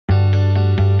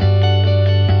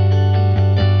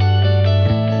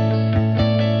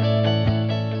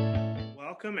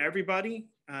everybody.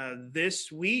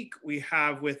 This week we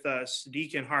have with us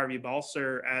Deacon Harvey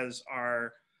Balser as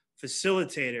our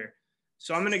facilitator.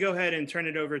 So I'm going to go ahead and turn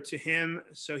it over to him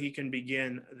so he can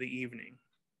begin the evening.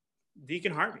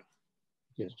 Deacon Harvey.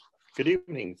 Yes. Good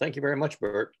evening. Thank you very much,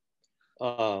 Bert.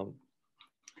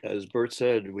 As Bert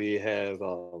said, we have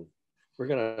we're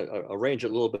going to arrange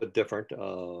it a little bit different.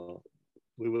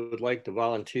 We would like the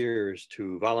volunteers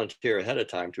to volunteer ahead of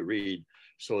time to read,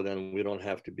 so then we don't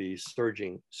have to be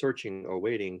searching or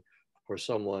waiting for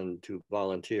someone to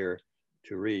volunteer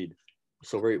to read.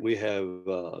 So we have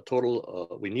a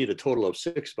total. We need a total of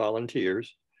 6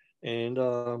 volunteers, and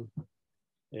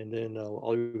then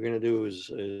all you're going to do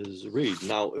is read.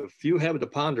 Now, if you have the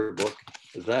Ponder book,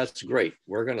 that's great.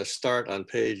 We're going to start on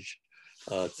page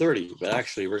 30, but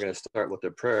actually we're going to start with the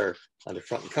prayer on the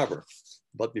front cover.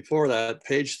 But before that,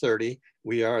 page 30,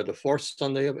 we are the 4th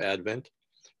Sunday of Advent,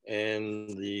 and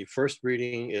the first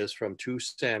reading is from 2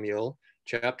 Samuel,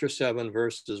 chapter 7,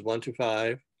 verses 1 to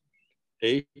 5,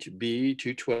 8b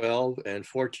to 12, and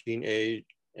 14a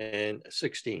and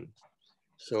 16.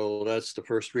 So that's the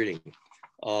first reading.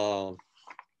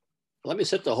 Let me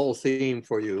set the whole theme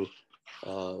for you,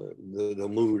 the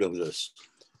mood of this.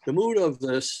 The mood of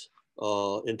this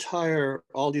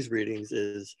all these readings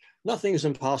is nothing is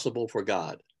impossible for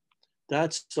God.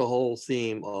 That's the whole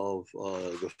theme of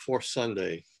the 4th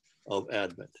Sunday of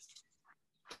Advent.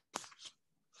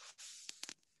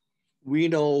 We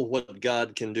know what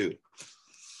God can do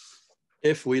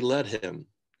if we let him.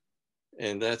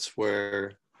 And that's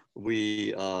where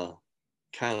we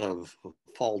kind of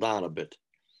fall down a bit.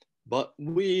 But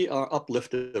we are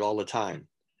uplifted all the time.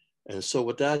 And so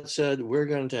with that said, we're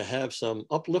going to have some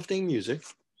uplifting music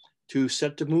to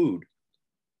set the mood.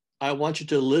 I want you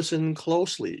to listen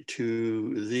closely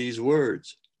to these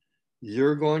words.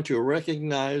 You're going to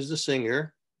recognize the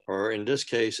singer, or in this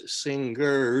case,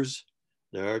 singers.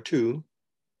 There are 2.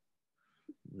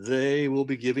 They will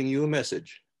be giving you a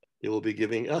message. They will be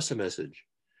giving us a message.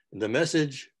 And the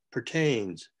message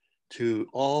pertains to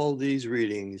all these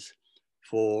readings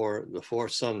for the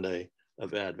 4th Sunday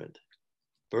of Advent.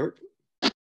 Bert?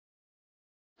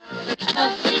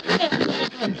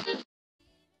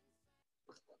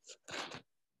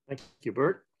 Thank you,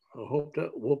 Bert. I hope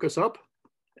that woke us up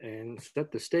and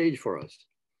set the stage for us.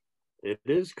 It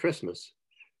is Christmas,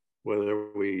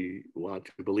 whether we want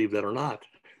to believe that or not.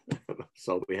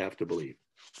 So we have to believe.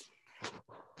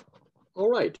 All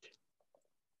right.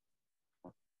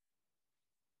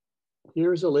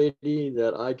 Here's a lady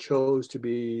that I chose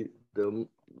to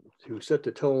set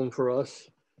the tone for us.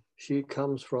 She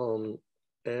comes from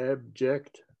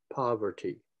abject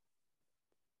poverty.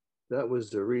 That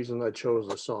was the reason I chose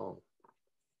the song.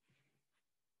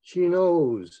 She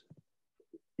knows,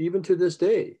 even to this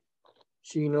day,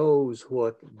 she knows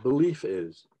what belief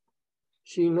is.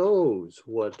 She knows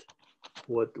what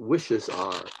wishes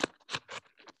are.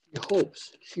 She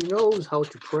hopes. She knows how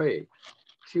to pray.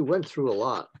 She went through a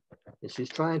lot, and she's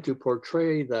trying to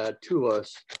portray that to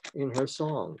us in her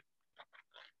song.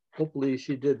 Hopefully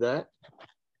she did that.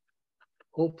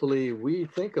 Hopefully we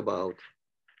think about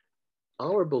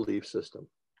our belief system,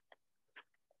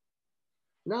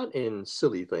 not in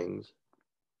silly things,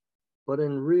 but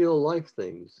in real life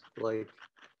things, like,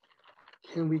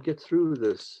 can we get through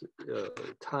this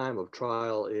time of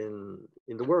trial in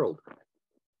the world?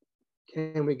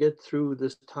 Can we get through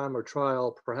this time of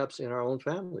trial perhaps in our own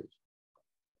families?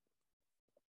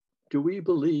 Do we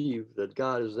believe that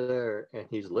God is there and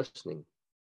he's listening?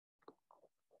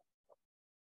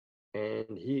 And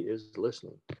he is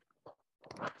listening.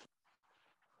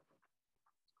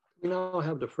 We now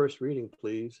have the first reading,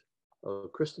 please.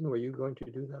 Kristen, were you going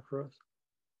to do that for us?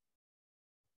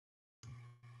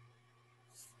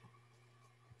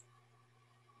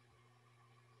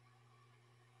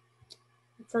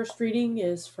 The first reading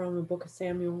is from the book of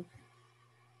Samuel.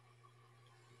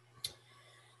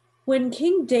 When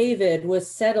King David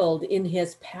was settled in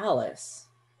his palace,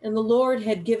 and the Lord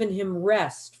had given him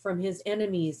rest from his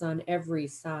enemies on every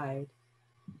side,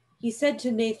 he said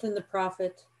to Nathan the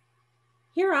prophet,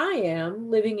 "Here I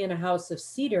am, living in a house of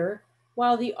cedar,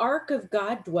 while the ark of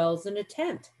God dwells in a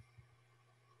tent."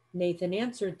 Nathan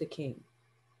answered the king,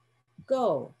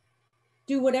 "Go,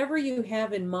 do whatever you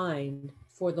have in mind,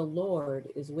 for the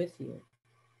Lord is with you."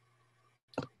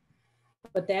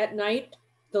 But that night,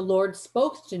 the Lord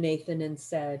spoke to Nathan and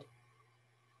said,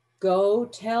 "Go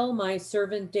tell my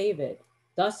servant David,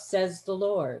 thus says the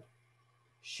Lord,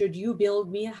 should you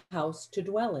build me a house to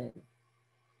dwell in?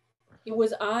 It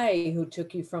was I who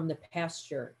took you from the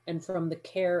pasture and from the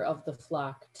care of the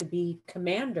flock to be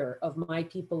commander of my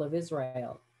people of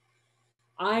Israel.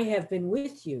 I have been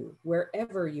with you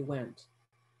wherever you went,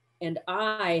 and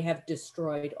I have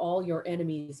destroyed all your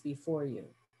enemies before you.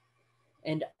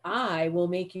 And I will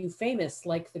make you famous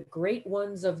like the great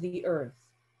ones of the earth.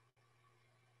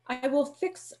 I will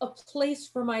fix a place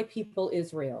for my people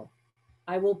Israel.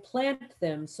 I will plant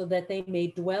them so that they may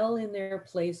dwell in their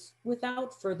place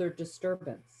without further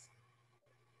disturbance.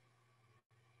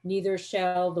 Neither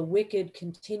shall the wicked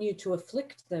continue to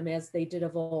afflict them as they did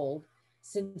of old,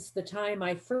 since the time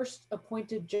I first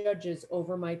appointed judges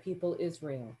over my people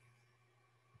Israel.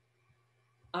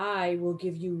 I will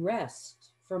give you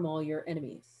rest from all your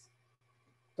enemies.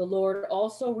 The Lord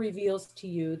also reveals to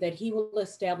you that he will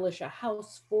establish a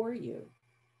house for you.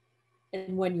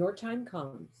 And when your time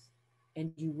comes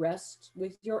and you rest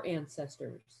with your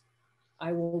ancestors,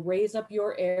 I will raise up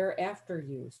your heir after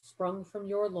you, sprung from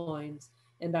your loins,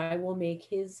 and I will make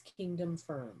his kingdom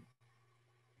firm.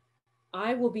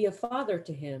 I will be a father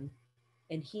to him,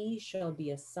 and he shall be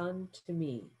a son to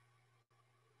me.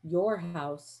 Your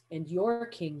house and your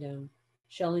kingdom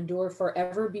shall endure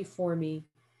forever before me.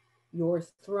 Your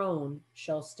throne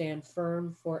shall stand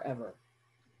firm forever.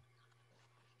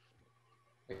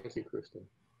 Thank you, Kristen.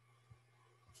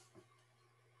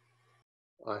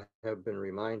 I have been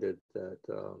reminded that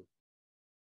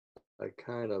I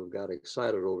kind of got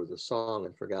excited over the song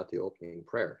and forgot the opening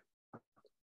prayer.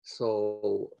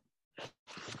 So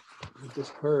we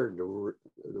just heard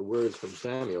the words from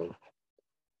Samuel.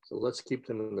 So let's keep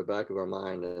them in the back of our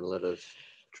mind and let us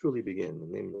truly begin. In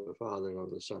the name of the Father, and of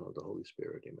the Son, and of the Holy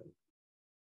Spirit. Amen.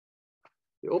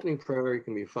 The opening prayer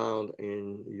can be found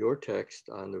in your text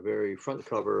on the very front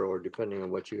cover, or depending on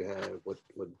what you have, what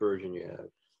version you have.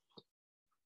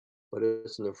 But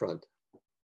it's in the front.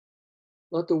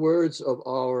 Let the words of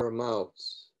our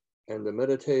mouths and the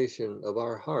meditation of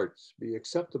our hearts be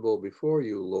acceptable before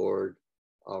you, Lord,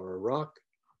 our rock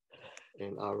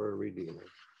and our Redeemer.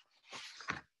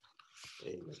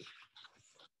 Amen.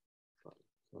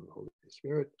 Son, Holy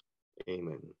Spirit.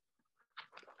 Amen.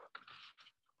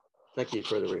 Thank you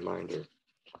for the reminder.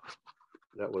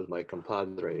 That was my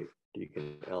compadre,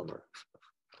 Deacon Elmer.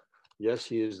 Yes,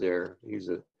 he is there. He's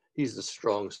the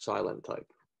strong, silent type.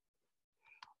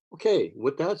 Okay,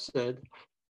 with that said,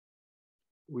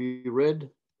 we read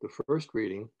the first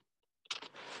reading.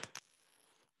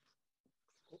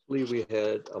 Hopefully we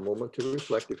had a moment to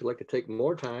reflect. If you'd like to take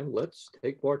more time, let's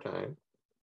take more time.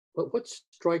 But what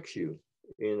strikes you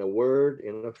in a word,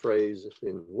 in a phrase,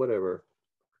 in whatever,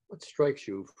 what strikes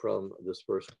you from this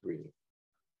first reading?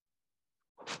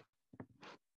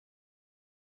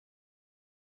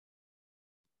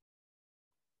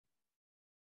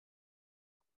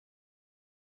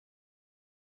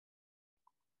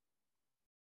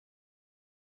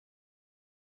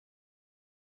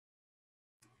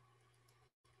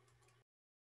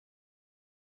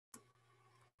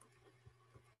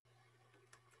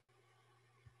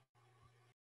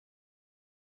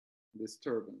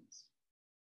 Disturbance.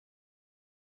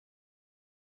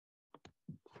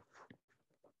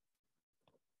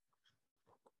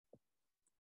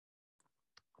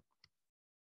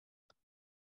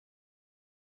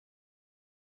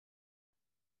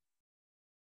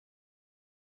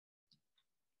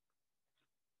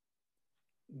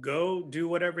 Go do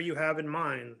whatever you have in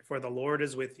mind, for the Lord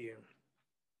is with you.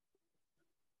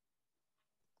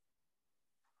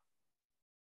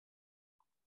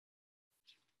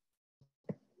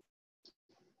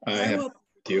 I have with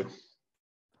you.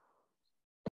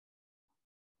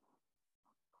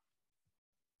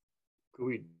 Could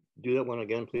we do that one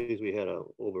again, please? We had an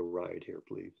override here,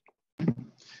 please.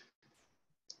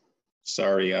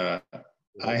 Sorry, I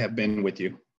have been with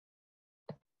you.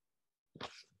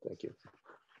 Thank you.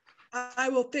 I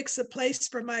will fix a place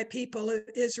for my people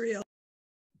Israel.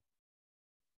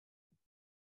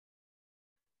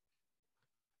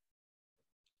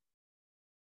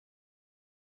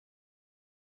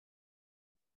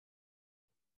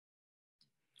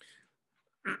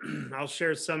 I'll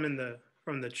share some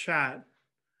from the chat.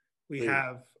 We Please.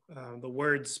 have the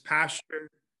words pasture,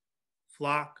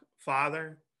 flock,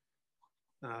 father,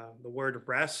 the word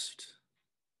rest.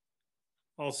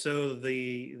 Also,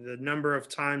 the number of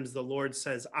times the Lord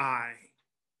says I.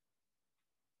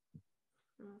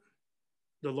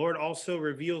 The Lord also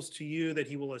reveals to you that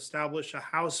he will establish a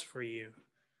house for you.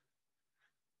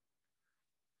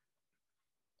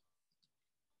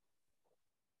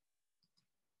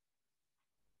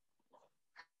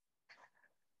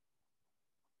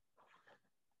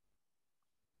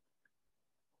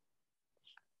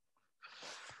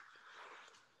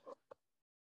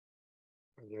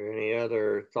 Are there any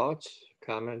other thoughts,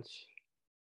 comments?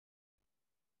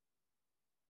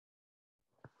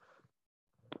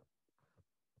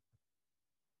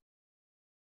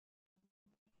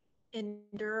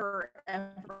 endure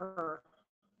forever.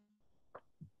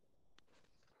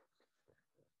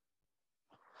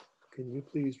 Can you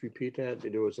please repeat that?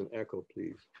 There was an echo,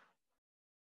 please.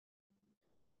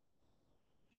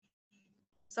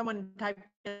 Someone typed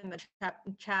in the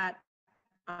chat,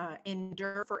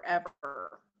 endure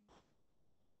forever.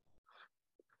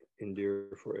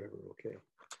 Endure forever, okay.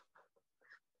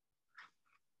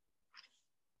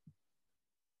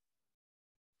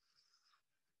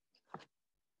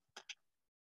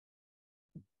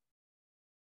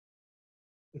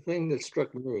 The thing that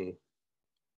struck me,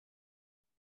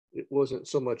 it wasn't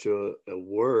so much a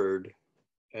word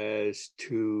as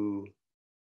to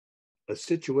a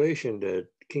situation that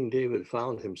King David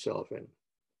found himself in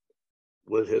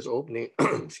with his opening,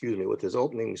 excuse me, with his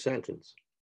opening sentence.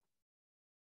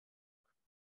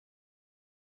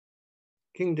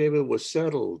 King David was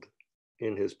settled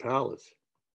in his palace.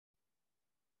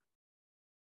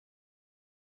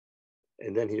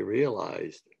 And then he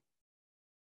realized,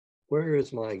 where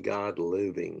is my God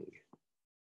living?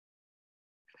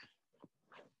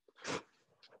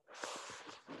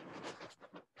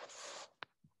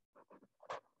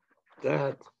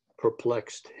 That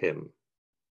perplexed him.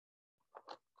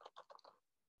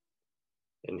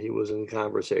 And he was in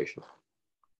conversation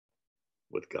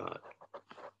with God.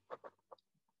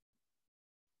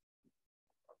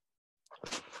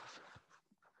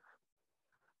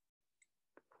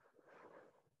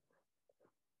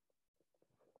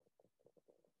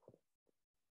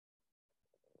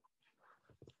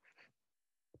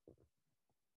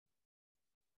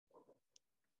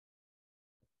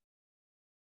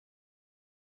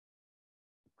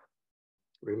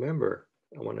 Remember,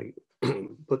 I want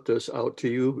to put this out to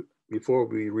you before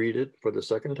we read it for the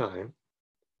second time.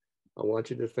 I want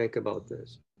you to think about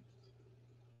this.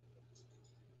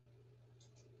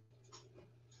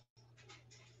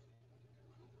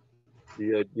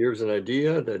 Here's an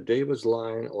idea that David's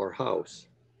line or house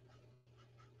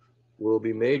will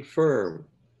be made firm.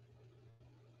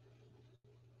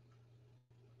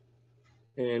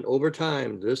 And over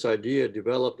time, this idea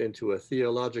developed into a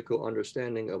theological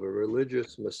understanding of a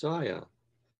religious Messiah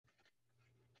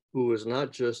who is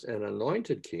not just an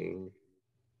anointed king,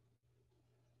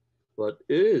 but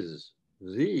is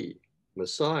the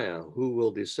Messiah who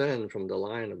will descend from the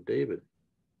line of David.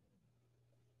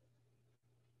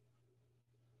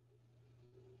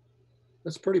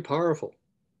 That's pretty powerful.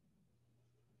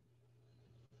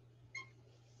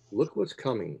 Look what's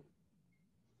coming.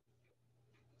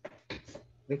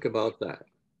 Think about that.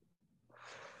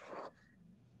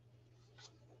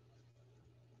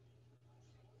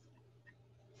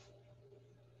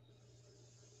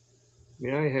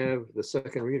 May I have the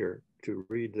second reader to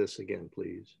read this again,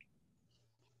 please?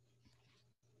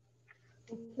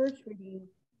 The first reading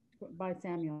by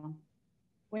Samuel.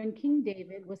 When King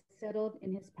David was settled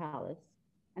in his palace,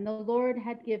 and the Lord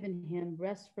had given him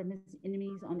rest from his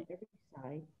enemies on every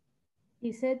side,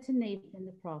 he said to Nathan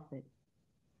the prophet,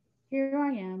 "Here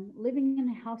I am, living in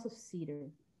a house of cedar,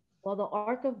 while the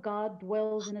ark of God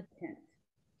dwells in a tent."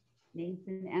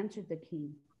 Nathan answered the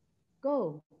king,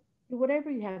 "Go, do whatever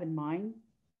you have in mind,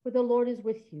 for the Lord is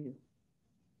with you."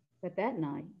 But that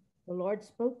night, the Lord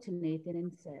spoke to Nathan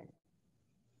and said,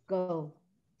 "Go,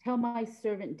 tell my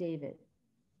servant David,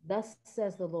 thus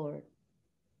says the Lord,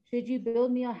 should you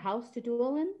build me a house to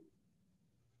dwell in?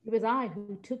 It was I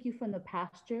who took you from the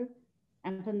pasture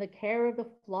and from the care of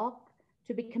the flock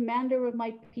to be commander of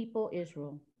my people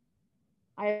Israel.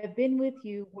 I have been with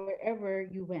you wherever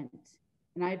you went,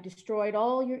 and I have destroyed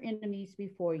all your enemies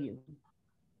before you.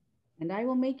 And I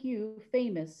will make you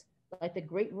famous like the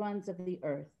great ones of the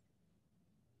earth.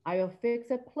 I will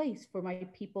fix a place for my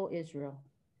people Israel.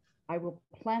 I will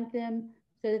plant them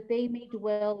so that they may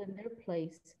dwell in their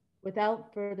place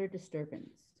without further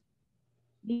disturbance.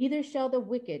 Neither shall the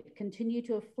wicked continue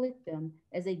to afflict them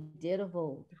as they did of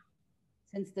old,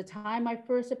 since the time I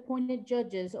first appointed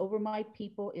judges over my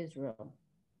people Israel.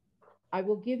 I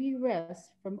will give you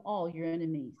rest from all your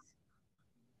enemies.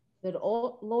 The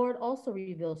Lord also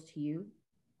reveals to you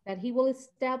that he will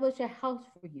establish a house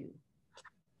for you.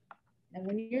 And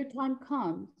when your time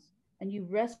comes and you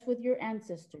rest with your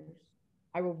ancestors,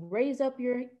 I will raise up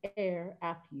your heir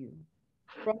after you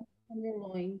from your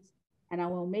loins, and I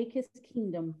will make his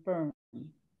kingdom firm.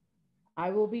 I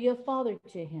will be a father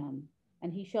to him,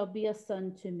 and he shall be a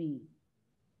son to me.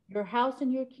 Your house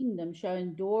and your kingdom shall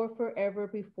endure forever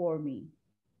before me.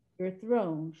 Your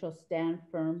throne shall stand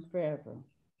firm forever.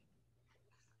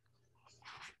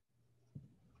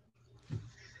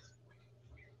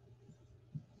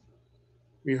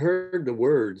 We heard the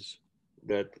words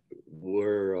that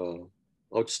were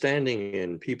outstanding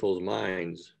in people's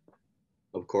minds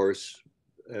of course,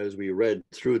 as we read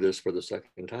through this for the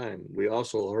second time, we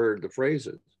also heard the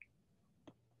phrases.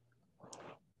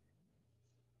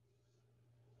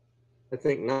 I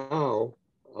think now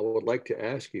I would like to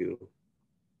ask you,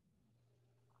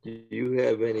 do you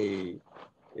have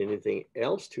anything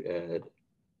else to add?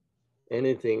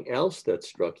 Anything else that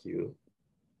struck you?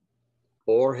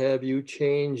 Or have you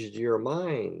changed your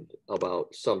mind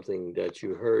about something that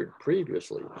you heard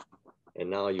previously and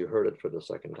now you heard it for the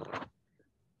second time?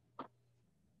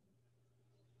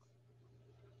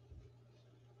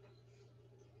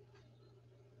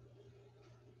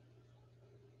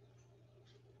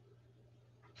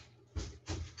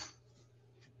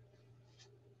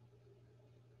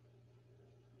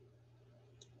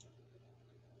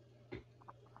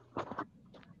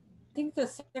 I think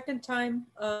the second time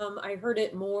I heard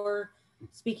it more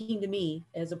speaking to me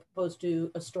as opposed to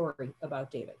a story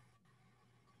about David.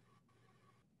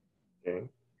 Okay.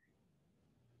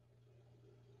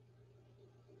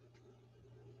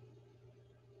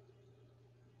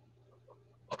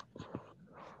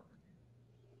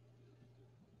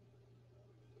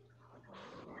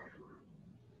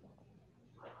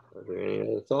 Are there any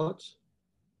other thoughts?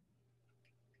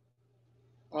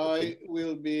 I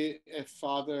will be a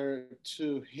father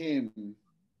to him.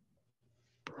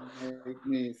 Make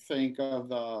me think of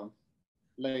the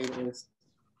latest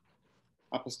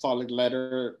apostolic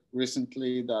letter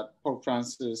recently that Pope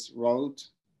Francis wrote,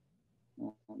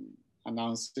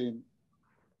 announcing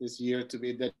this year to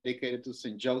be dedicated to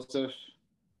St. Joseph.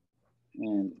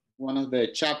 And one of the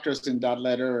chapters in that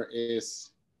letter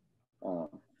is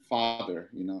father,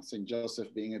 St.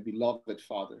 Joseph being a beloved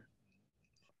father.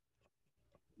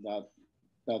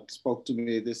 That spoke to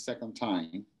me this second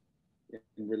time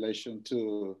in relation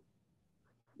to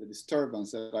the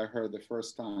disturbance that I heard the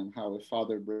first time, how a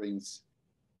father brings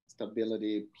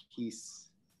stability, peace,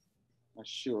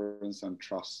 assurance, and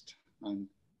trust. And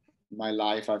in my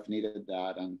life, I've needed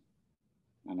that, and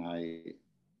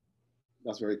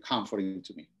that's very comforting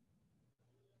to me.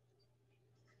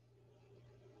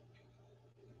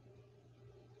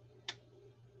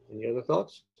 Any other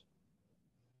thoughts?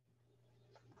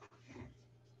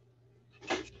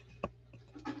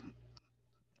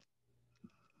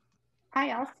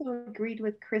 I also agreed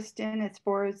with Kristen as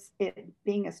far as it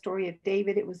being a story of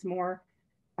David. It was more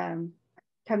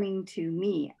coming to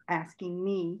me, asking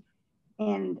me.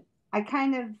 And I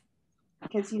kind of,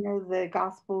 because, the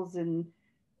Gospels and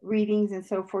readings and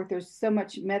so forth, there's so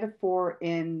much metaphor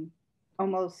in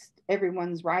almost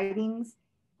everyone's writings.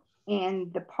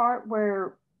 And the part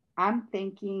where I'm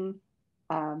thinking,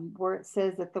 where it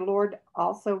says that the Lord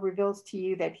also reveals to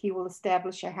you that he will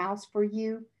establish a house for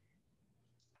you.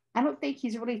 I don't think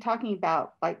he's really talking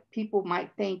about, like people might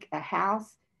think, a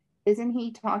house. Isn't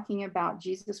he talking about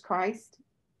Jesus Christ?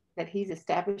 That he's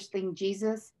establishing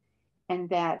Jesus, and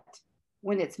that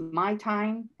when it's my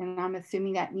time, and I'm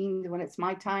assuming that means when it's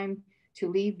my time to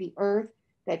leave the earth,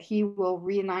 that he will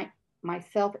reunite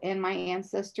myself and my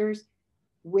ancestors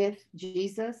with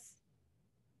Jesus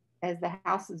as the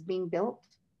house is being built.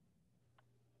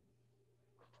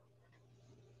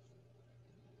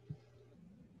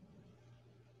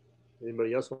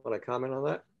 Anybody else want to comment on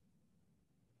that?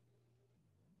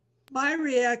 My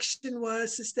reaction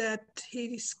is that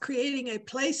he's creating a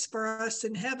place for us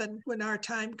in heaven when our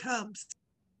time comes.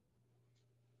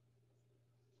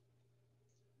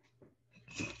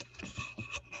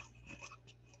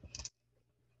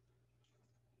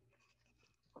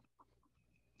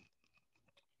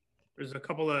 There's a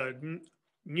couple of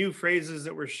new phrases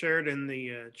that were shared in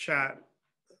the chat.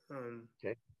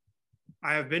 Okay.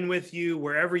 I have been with you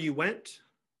wherever you went.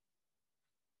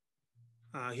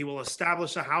 He will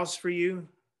establish a house for you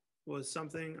was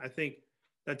something. I think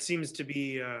that seems to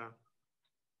be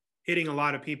hitting a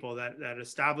lot of people, that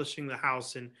establishing the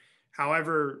house, and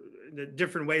however the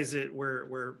different ways that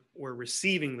we're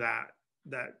receiving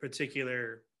that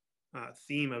particular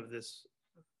theme of this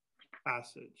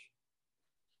passage.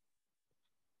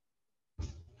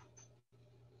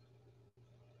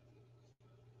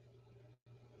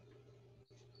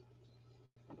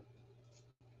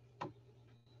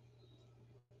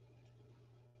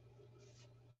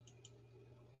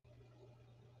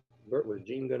 Bert, was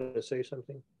Jean going to say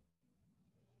something?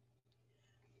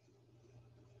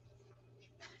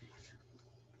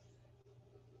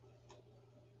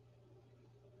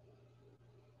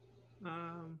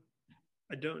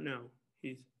 I don't know.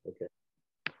 He's okay.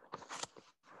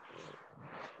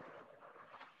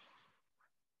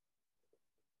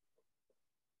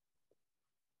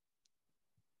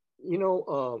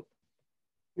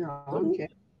 Yeah, okay.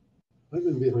 I've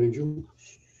been behind you.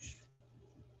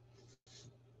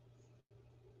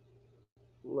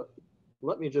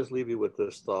 let me just leave you with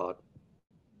this thought.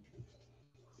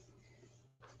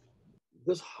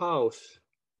 This house,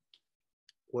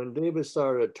 when David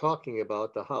started talking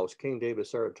about the house, King David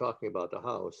started talking about the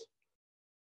house,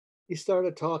 he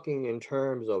started talking in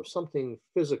terms of something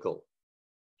physical.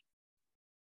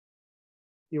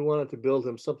 He wanted to build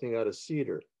him something out of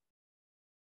cedar,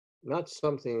 not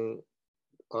something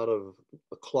out of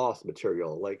a cloth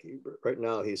material. Like right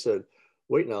now, he said,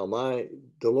 wait now,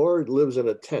 the Lord lives in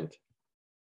a tent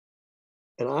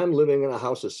and I'm living in a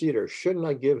house of cedar. Shouldn't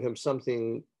I give him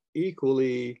something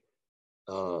equally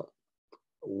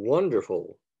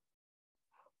wonderful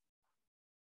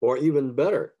or even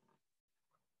better?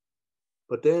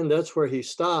 But then that's where he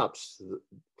stops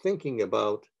thinking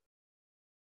about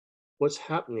what's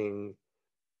happening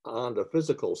on the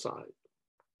physical side.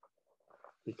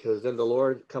 Because then the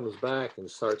Lord comes back and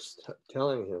starts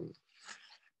telling him,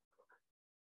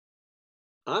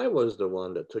 I was the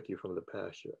one that took you from the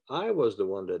pasture. I was the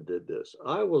one that did this.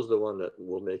 I was the one that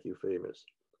will make you famous.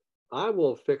 I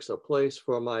will fix a place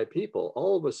for my people.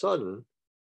 All of a sudden,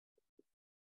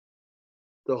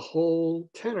 the whole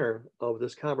tenor of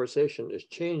this conversation is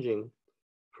changing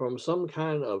from some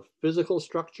kind of physical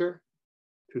structure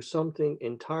to something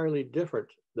entirely different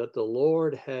that the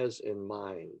Lord has in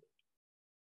mind.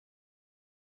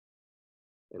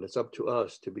 And it's up to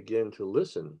us to begin to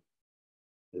listen.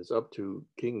 It's up to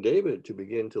King David to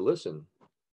begin to listen.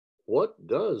 What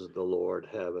does the Lord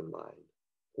have in mind?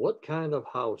 What kind of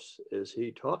house is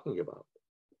he talking about?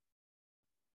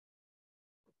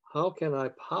 How can I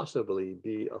possibly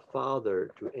be a father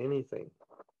to anything?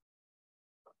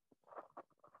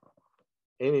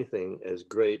 Anything as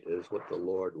great as what the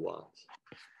Lord wants.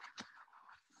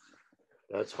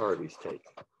 That's Harvey's take.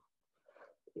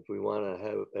 If we want to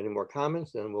have any more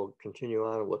comments, then we'll continue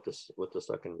on with the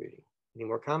second reading. Any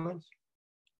more comments?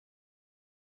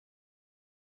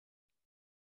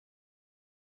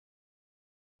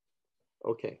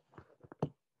 Okay.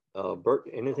 Bert,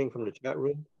 anything from the chat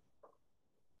room?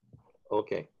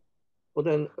 Okay. Well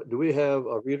then, do we have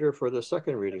a reader for the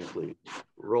second reading, please?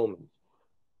 Romans.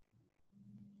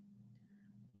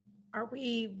 Are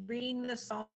we reading the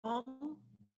psalm?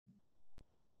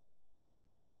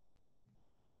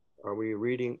 Are we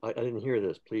reading? I didn't hear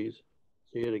this. Please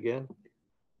say it again.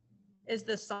 Is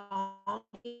the psalm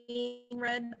being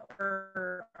read,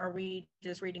 or are we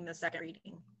just reading the second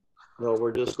reading? No,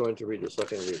 we're just going to read the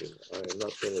second reading. I am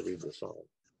not going to read the psalm.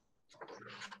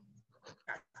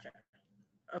 Gotcha.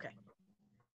 Okay.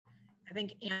 I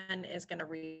think Anne is going to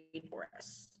read for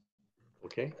us.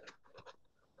 Okay.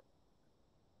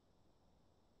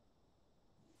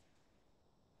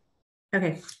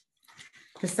 Okay.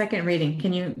 The second reading.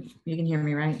 You can hear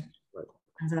me, right? Right.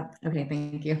 Hands up. Okay,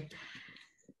 thank you.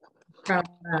 From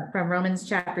Romans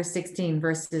chapter 16,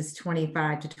 verses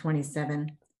 25 to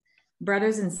 27.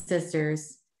 Brothers and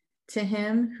sisters, to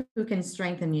him who can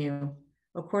strengthen you,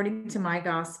 according to my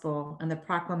gospel and the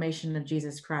proclamation of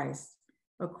Jesus Christ,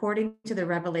 according to the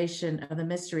revelation of the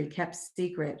mystery kept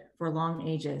secret for long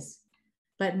ages,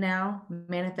 but now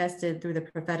manifested through the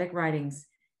prophetic writings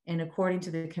and according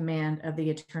to the command of the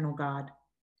eternal God,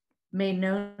 made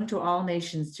known to all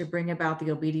nations to bring about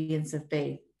the obedience of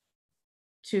faith,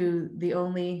 to the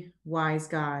only wise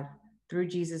God, through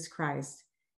Jesus Christ,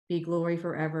 be glory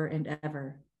forever and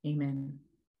ever. Amen.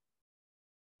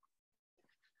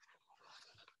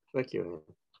 Thank you.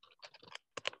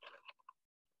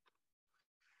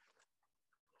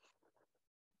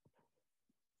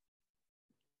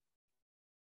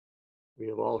 We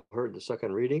have all heard the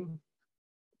second reading.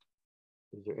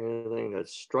 Is there anything that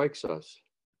strikes us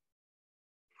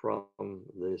from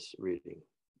this reading?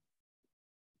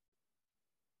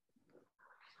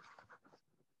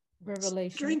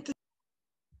 Revelation.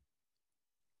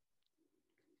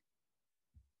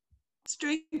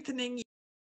 Strengthening.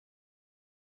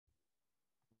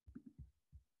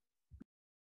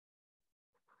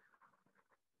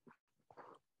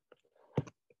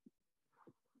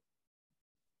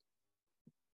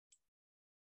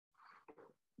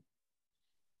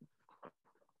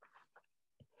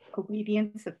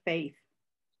 Obedience of faith.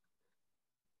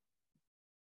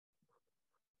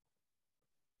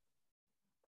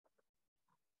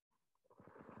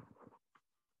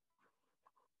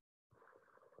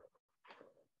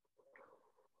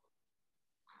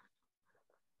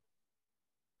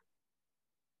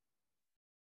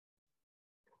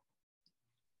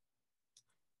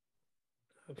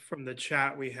 From the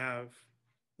chat, we have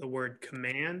the word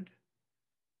command.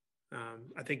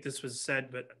 I think this was said,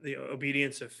 but the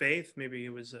obedience of faith, maybe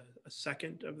it was a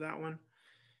second of that one.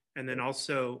 And then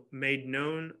also made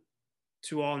known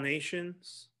to all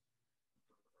nations.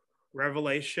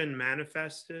 revelation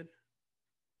manifested.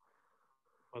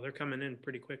 Well, they're coming in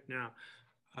pretty quick now.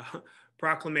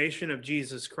 Proclamation of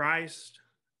Jesus Christ,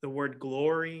 the word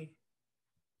glory,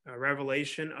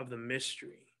 revelation of the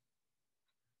mystery.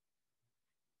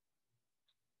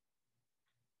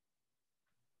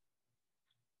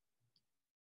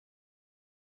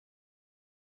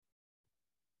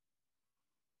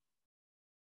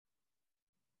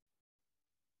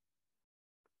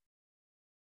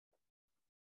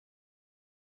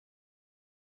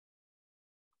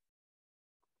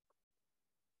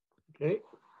 Okay.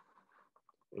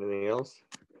 Anything else?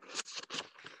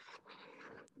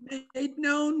 Made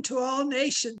known to all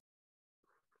nations.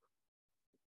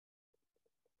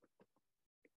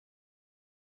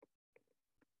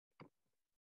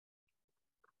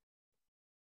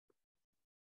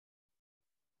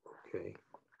 Okay.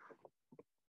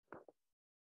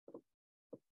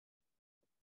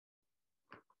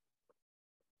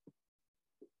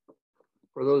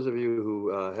 For those of you who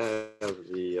have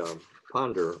the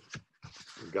Ponder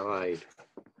guide,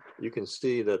 you can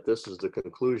see that this is the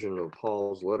conclusion of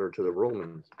Paul's letter to the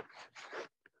Romans.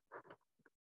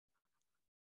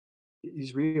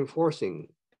 He's reinforcing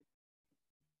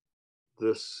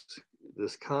this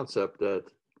concept that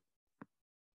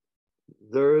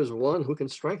there is one who can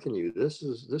strengthen you. This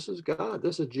is God.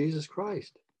 This is Jesus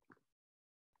Christ.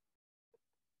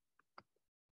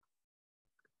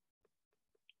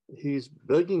 He's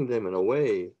begging them in a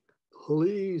way,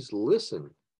 please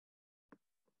listen.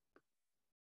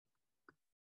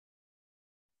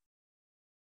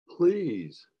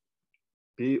 Please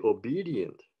be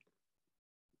obedient.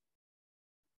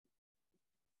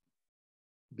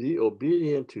 Be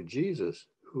obedient to Jesus,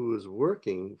 who is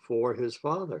working for his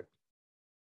Father.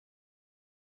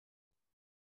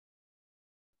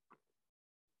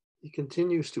 He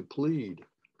continues to plead,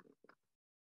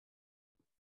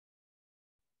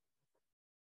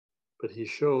 but he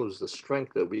shows the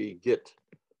strength that we get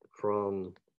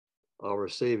from our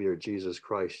Savior, Jesus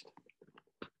Christ.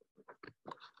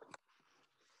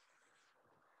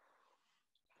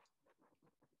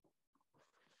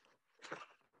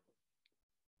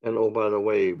 And oh, by the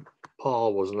way,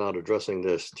 Paul was not addressing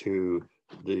this to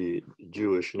the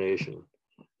Jewish nation.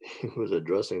 He was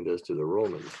addressing this to the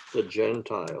Romans, the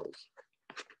Gentiles.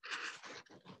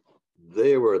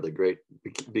 They were the great,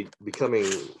 becoming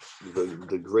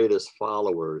the greatest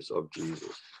followers of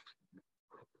Jesus.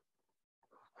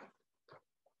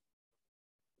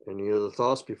 Any other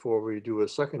thoughts before we do a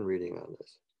second reading on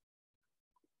this?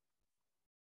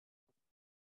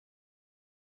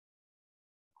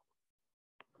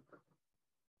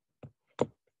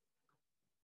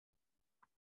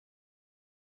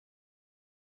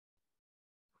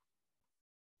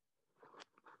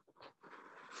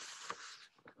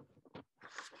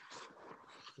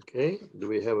 Okay, do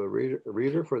we have a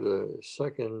reader for the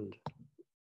second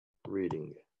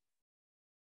reading?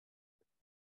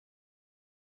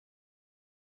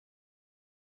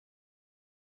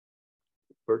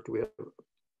 Bert, do we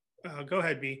have? Go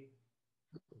ahead, B.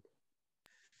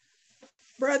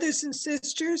 Brothers and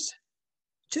sisters,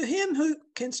 to him who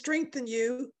can strengthen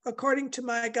you according to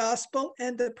my gospel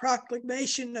and the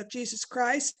proclamation of Jesus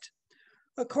Christ,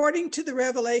 according to the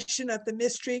revelation of the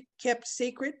mystery kept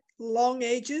secret long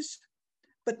ages,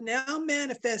 but now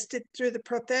manifested through the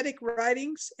prophetic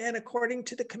writings and according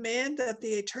to the command of the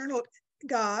eternal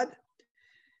God,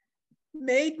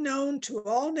 made known to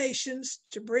all nations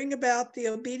to bring about the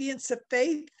obedience of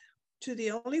faith to the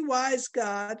only wise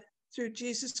God through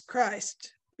Jesus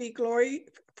Christ. Be glory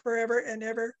forever and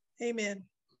ever. Amen.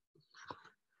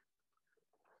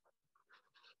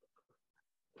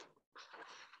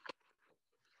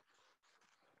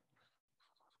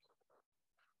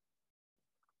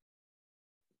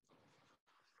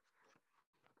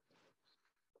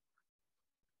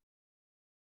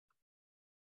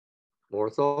 More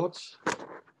thoughts?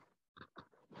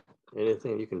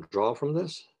 Anything you can draw from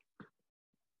this?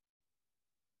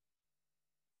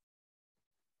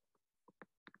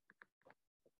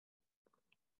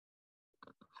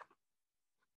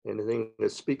 Anything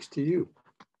that speaks to you?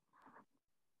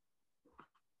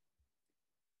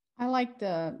 I like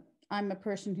I'm a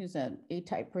person who's an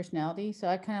A-type personality, so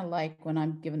I kind of like when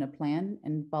I'm given a plan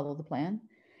and follow the plan.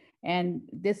 And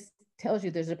this tells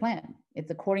you there's a plan. It's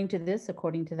according to this,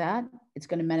 according to that. It's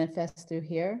going to manifest through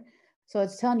here. So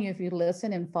it's telling you if you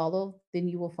listen and follow, then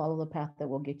you will follow the path that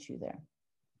will get you there.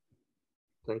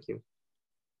 Thank you.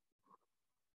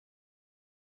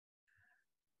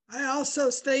 I also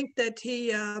think that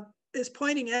he is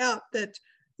pointing out that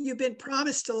you've been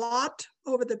promised a lot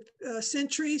over the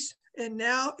centuries, and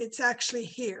now it's actually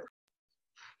here.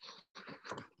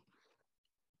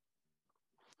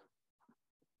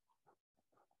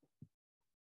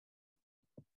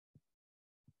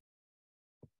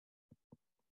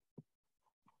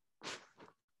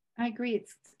 I agree.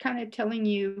 It's kind of telling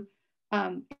you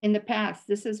in the past,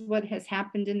 this is what has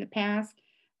happened in the past.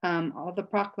 All the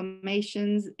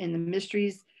proclamations and the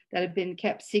mysteries that have been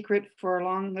kept secret for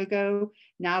long ago.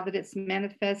 Now that it's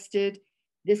manifested,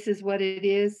 this is what it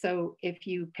is. So if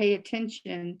you pay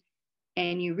attention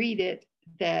and you read it,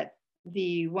 that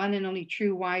the one and only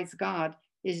true wise God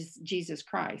is Jesus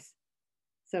Christ.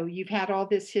 So you've had all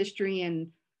this history and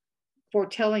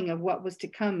foretelling of what was to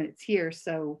come, and it's here.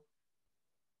 So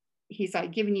he's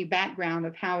like giving you background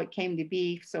of how it came to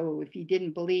be. So if you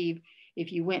didn't believe,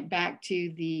 if you went back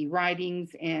to the writings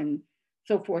and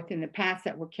so forth in the past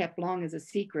that were kept long as a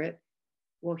secret,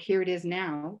 well, here it is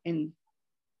now. And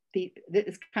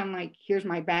it's kind of like, here's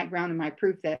my background and my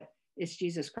proof that it's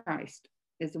Jesus Christ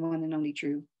is the one and only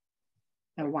true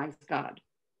wise God.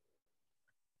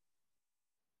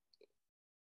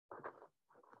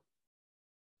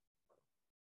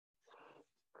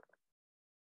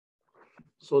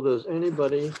 So does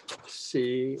anybody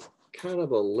see kind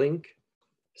of a link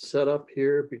set up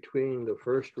here between the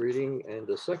first reading and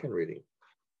the second reading?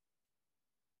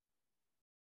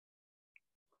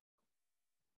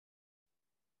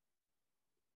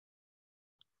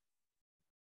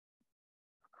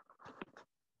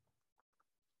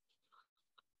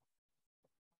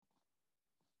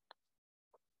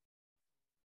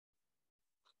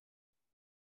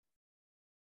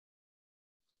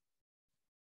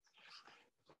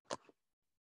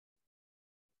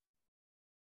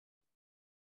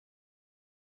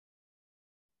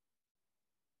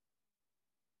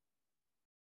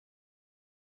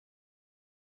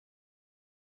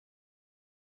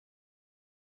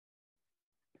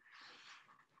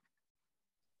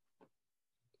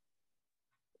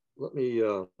 Let me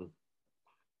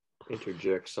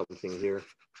interject something here.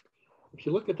 If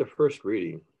you look at the first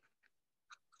reading,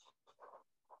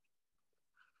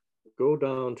 go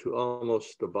down to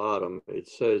almost the bottom. It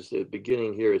says, at the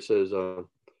beginning here, it says,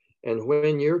 and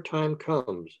when your time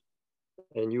comes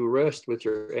and you rest with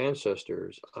your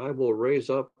ancestors, I will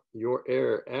raise up your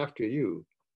heir after you,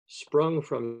 sprung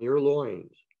from your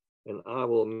loins, and I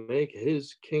will make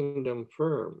his kingdom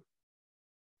firm.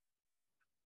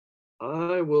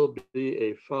 I will be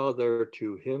a father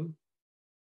to him,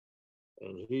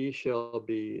 and he shall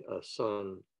be a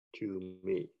son to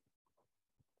me.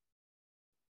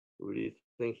 Who do you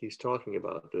think he's talking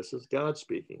about? This is God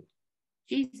speaking.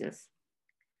 Jesus.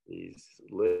 He's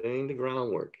laying the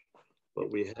groundwork, but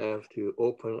we have to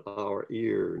open our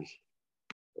ears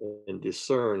and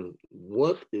discern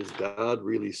what is God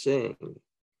really saying.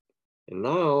 And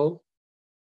now,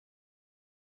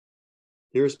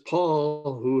 here's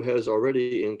Paul, who has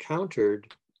already encountered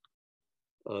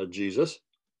Jesus.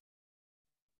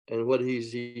 And what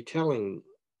is he telling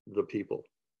the people?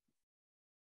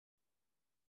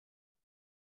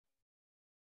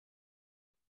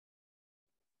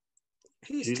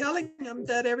 He's telling them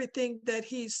that everything that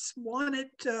he's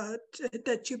wanted,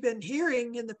 that you've been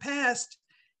hearing in the past,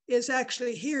 is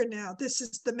actually here now. This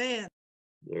is the man.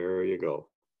 There you go.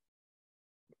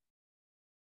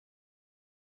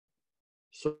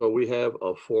 So we have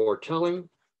a foretelling,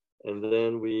 and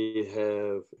then we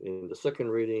have in the second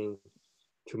reading,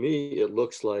 to me, it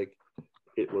looks like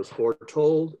it was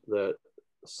foretold that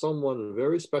someone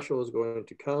very special is going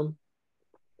to come,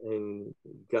 and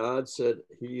God said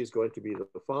he is going to be the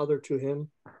father to him,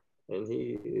 and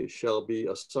he shall be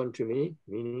a son to me,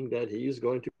 meaning that he is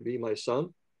going to be my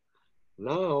son.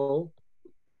 Now,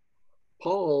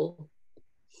 Paul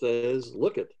says,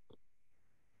 look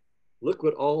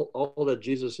what all that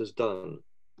Jesus has done.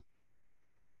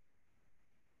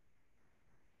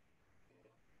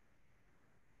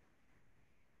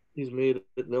 He's made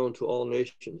it known to all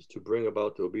nations to bring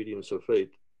about the obedience of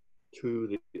faith to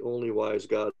the only wise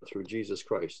God through Jesus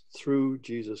Christ. Through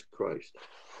Jesus Christ.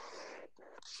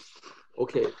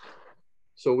 Okay,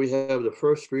 so we have the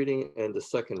first reading and the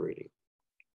second reading.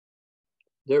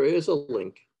 There is a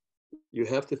link. You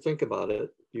have to think about it.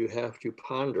 You have to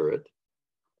ponder it.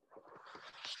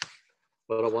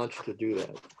 But I want you to do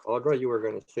that. Audra, you were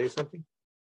going to say something?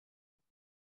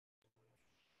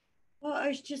 Well,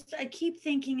 I keep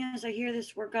thinking as I hear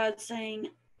this where God's saying,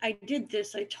 I did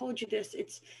this, I told you this.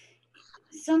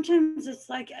 Sometimes it's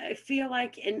like, I feel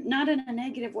like, and not in a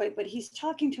negative way, but he's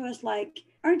talking to us like,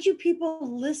 aren't you people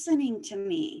listening to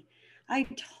me? I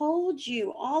told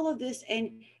you all of this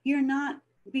and you're not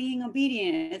being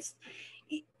obedient. It's,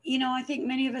 I think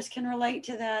many of us can relate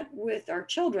to that with our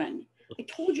children. I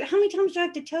told you, how many times do I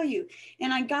have to tell you?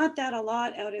 And I got that a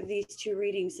lot out of these two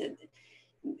readings.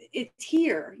 It's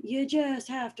here. You just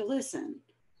have to listen.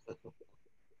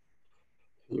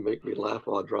 You make me laugh,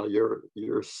 Audra.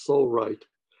 You're so right.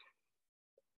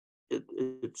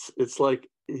 it's like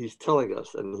he's telling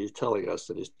us and he's telling us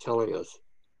and he's telling us,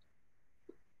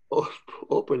 oh,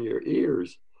 open your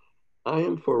ears. I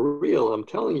am for real. I'm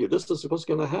telling you, this is what's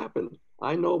going to happen.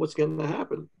 I know what's going to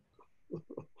happen.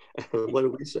 And what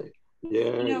do we say?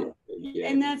 Yeah.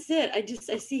 And that's it.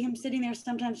 I see him sitting there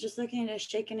sometimes just looking at us,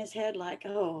 shaking his head like,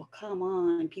 oh, come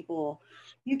on, people,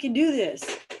 you can do this.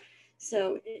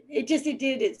 So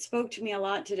it spoke to me a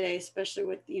lot today, especially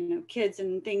with, kids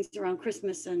and things around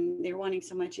Christmas and they're wanting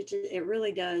so much. It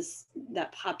really does.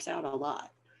 That pops out a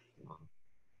lot.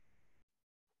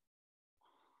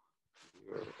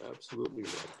 You're absolutely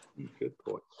right. Good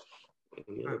point.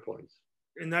 Any other points?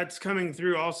 And that's coming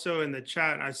through also in the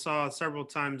chat. I saw several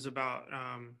times about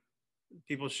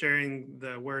people sharing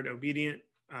the word obedient.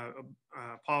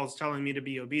 Paul's telling me to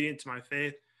be obedient to my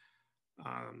faith.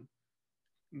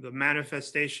 The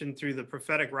manifestation through the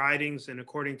prophetic writings and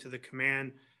according to the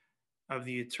command of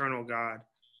the eternal God.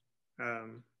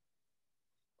 The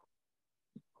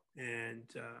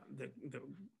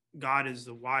God is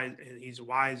the wise. He's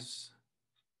wise.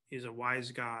 He's a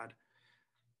wise God.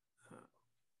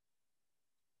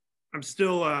 I'm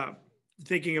still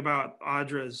thinking about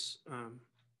Audra's,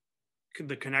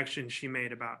 the connection she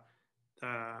made about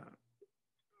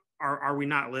are we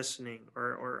not listening,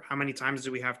 or how many times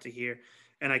do we have to hear?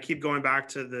 And I keep going back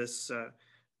to this,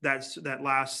 that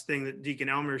last thing that Deacon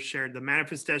Elmer shared, the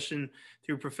manifestation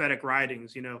through prophetic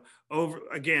writings, over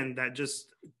again, that just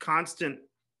constant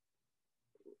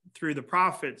through the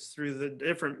prophets, through the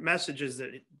different messages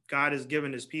that God has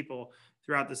given his people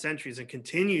throughout the centuries and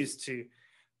continues to,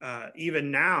 even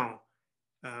now,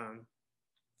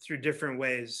 through different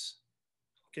ways,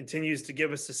 continues to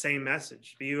give us the same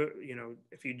message.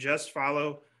 If you just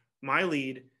follow my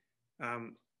lead,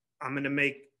 I'm going to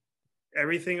make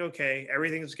everything okay.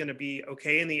 Everything's going to be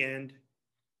okay in the end.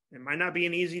 It might not be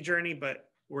an easy journey, but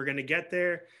we're going to get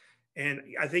there. And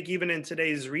I think even in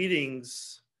today's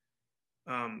readings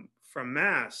from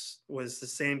Mass was the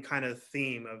same kind of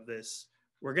theme of this.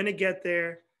 We're going to get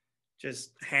there.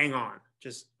 Just hang on.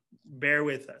 Just bear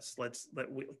with us.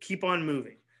 We keep on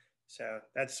moving. So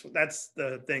that's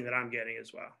the thing that I'm getting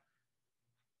as well.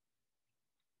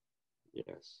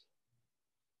 Yes.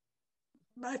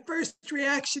 My first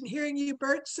reaction hearing you,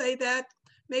 Bert, say that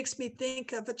makes me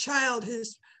think of a child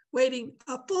who's waiting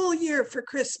a full year for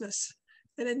Christmas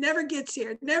and it never gets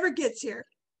here,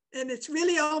 And it's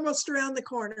really almost around the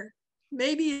corner.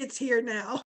 Maybe it's here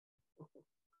now.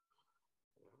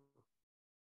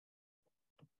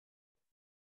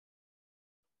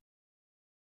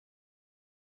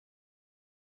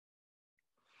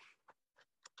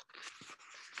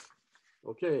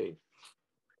 Okay.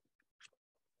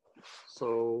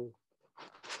 So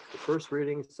the first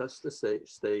reading sets the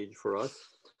stage for us.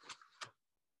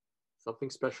 Something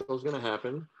special is going to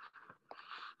happen.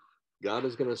 God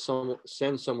is going to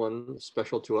send someone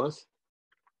special to us.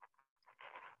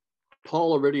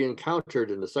 Paul already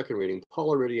encountered in the second reading, Paul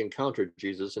already encountered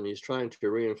Jesus, and he's trying to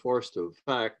reinforce the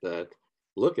fact that,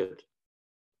 look at,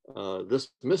 this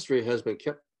mystery has been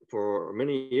kept for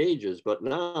many ages, but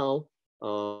now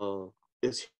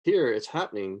it's here, it's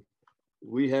happening.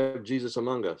 We have Jesus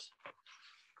among us.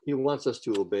 He wants us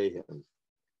to obey him.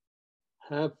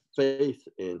 Have faith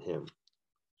in him.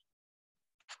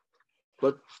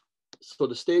 But so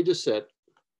the stage is set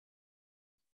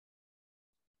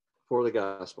for the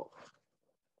gospel.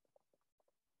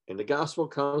 And the gospel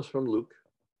comes from Luke,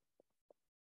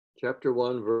 chapter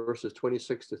 1, verses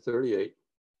 26 to 38.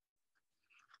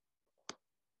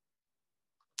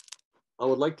 I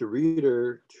would like the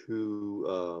reader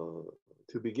to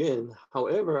begin.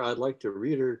 However, I'd like the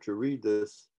reader to read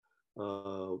this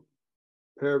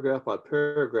paragraph by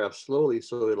paragraph slowly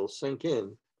so it'll sink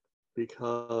in,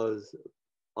 because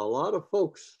a lot of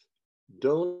folks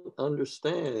don't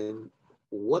understand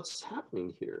what's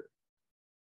happening here.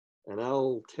 And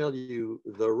I'll tell you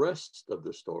the rest of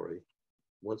the story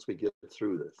once we get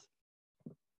through this.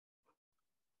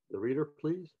 The reader,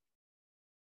 please.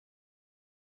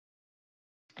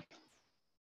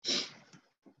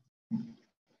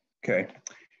 Okay.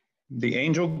 The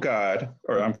angel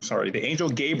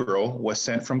Gabriel was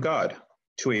sent from God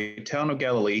to a town of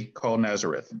Galilee called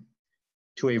Nazareth,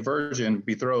 to a virgin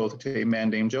betrothed to a man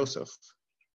named Joseph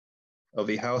of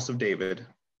the house of David,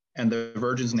 and the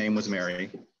virgin's name was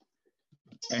Mary.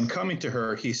 And coming to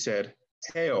her, he said,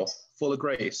 "Hail, full of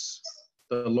grace,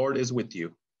 the Lord is with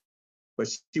you." But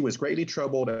she was greatly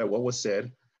troubled at what was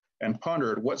said, and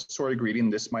pondered what sort of greeting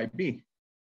this might be.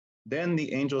 Then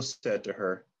the angel said to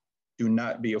her, "Do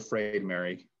not be afraid,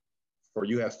 Mary, for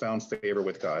you have found favor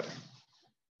with God.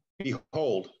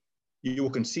 Behold, you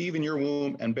will conceive in your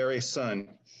womb and bear a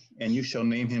son, and you shall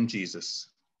name him Jesus.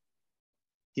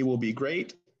 He will be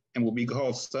great and will be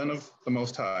called Son of the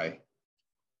Most High.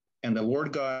 And the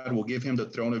Lord God will give him the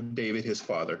throne of David, his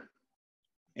father.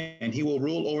 And he will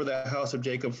rule over the house of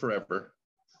Jacob forever.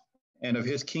 And of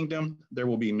his kingdom there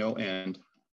will be no end.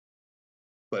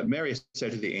 But Mary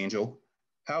said to the angel,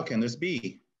 how can this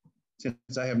be,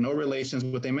 since I have no relations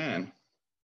with a man?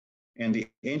 And the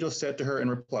angel said to her in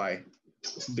reply,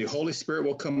 the Holy Spirit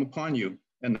will come upon you,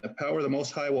 and the power of the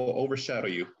Most High will overshadow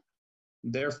you.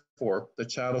 Therefore, the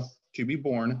child to be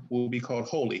born will be called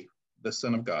Holy, the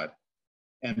Son of God.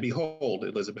 And behold,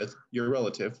 Elizabeth, your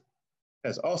relative,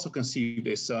 has also conceived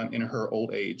a son in her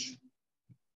old age.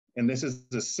 And this is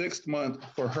the 6th month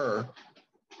for her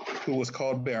who was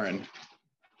called barren,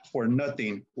 for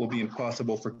nothing will be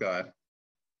impossible for God.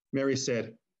 Mary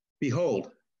said,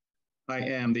 behold, I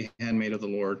am the handmaid of the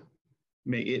Lord.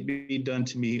 May it be done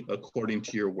to me according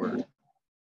to your word.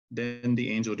 Then the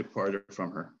angel departed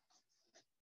from her.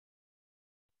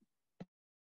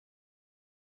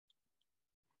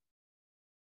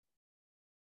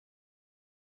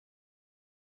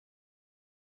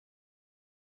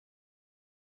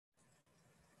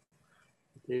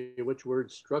 Okay, which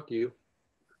word struck you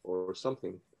or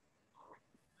something?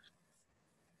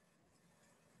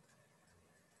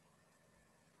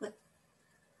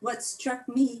 What struck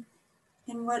me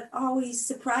and what always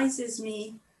surprises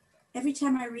me every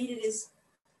time I read it is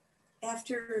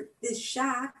after this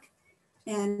shock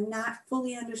and not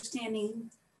fully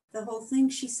understanding the whole thing,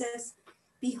 she says,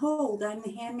 behold, I'm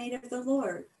the handmaid of the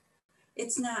Lord.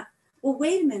 It's not, well,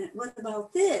 wait a minute, what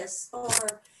about this? Or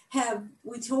have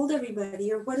we told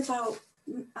everybody? Or what about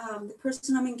the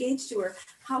person I'm engaged to? Or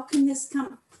how can this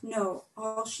come? No,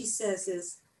 all she says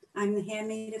is, I'm the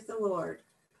handmaid of the Lord.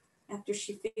 After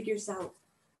she figures out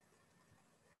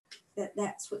that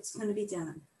that's what's going to be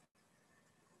done.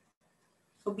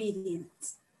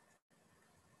 Obedience.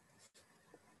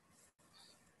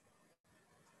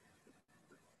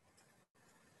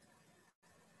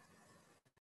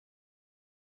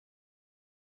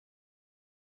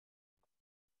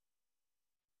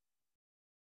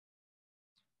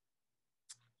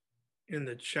 In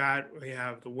the chat, we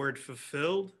have the word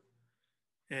fulfilled.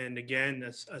 And again,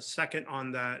 that's a second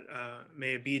on that.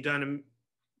 May it be done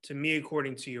to me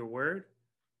according to your word.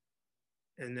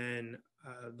 And then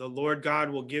the Lord God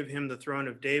will give him the throne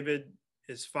of David,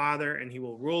 his father, and he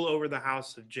will rule over the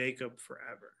house of Jacob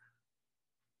forever.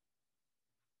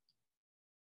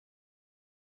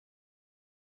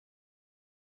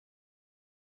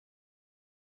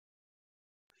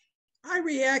 I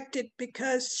reacted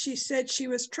because she said she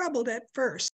was troubled at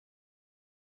first.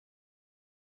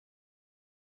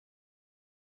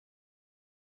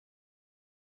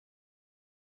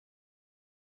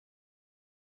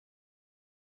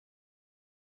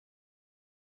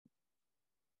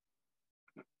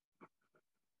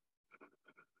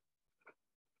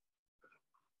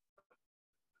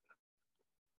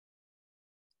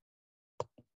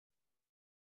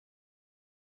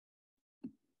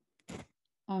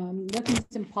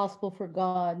 Nothing's impossible for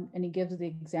God, and he gives the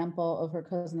example of her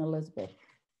cousin Elizabeth.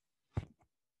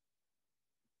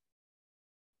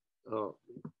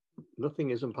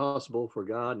 Nothing is impossible for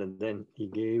God, and then he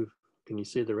gave, can you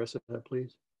say the rest of that,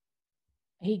 please?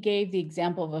 He gave the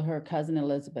example of her cousin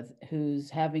Elizabeth, who's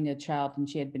having a child, and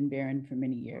she had been barren for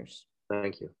many years.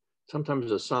 Thank you. Sometimes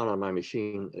the sound on my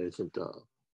machine isn't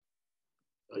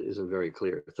very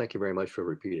clear. Thank you very much for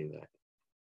repeating that.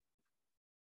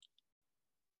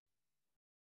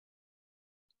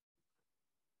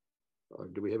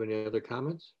 Do we have any other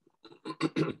comments?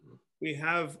 We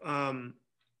have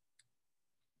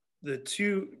the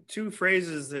two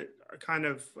phrases that are kind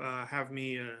of have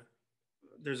me,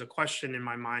 there's a question in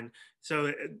my mind.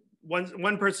 So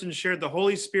one person shared, the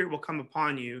Holy Spirit will come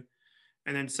upon you.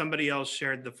 And then somebody else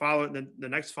shared the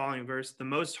next following verse, the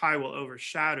Most High will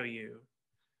overshadow you.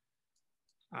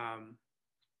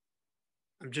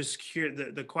 I'm just curious,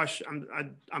 the question,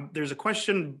 there's a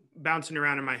question bouncing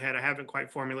around in my head. I haven't quite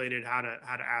formulated how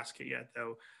to ask it yet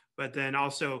though. But then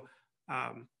also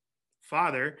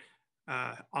Father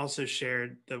also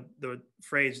shared the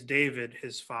phrase David,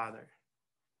 his father.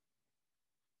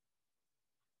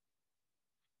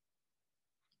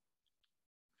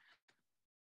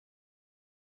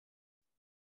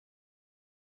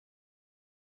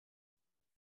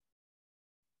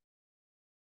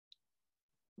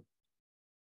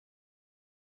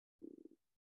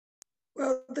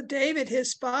 Well, the David,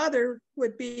 his father,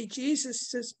 would be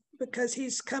Jesus, because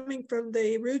he's coming from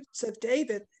the roots of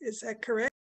David. Is that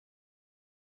correct?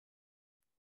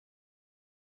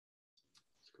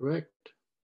 Correct.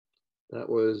 That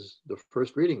was the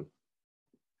first reading.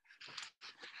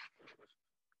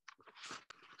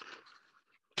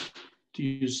 do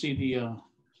you see the,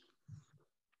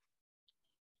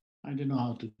 I don't know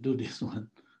how to do this one.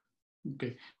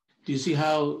 Okay. Do you see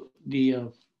how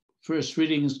the first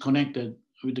reading is connected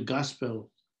with the gospel?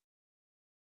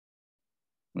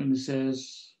 When it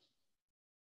says,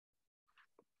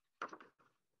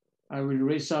 I will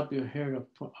raise up your hair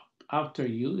after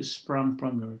you, sprung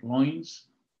from your loins,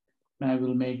 and I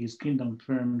will make his kingdom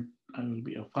firm. I will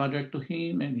be a father to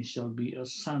him, and he shall be a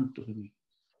son to me.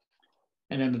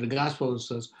 And then the gospel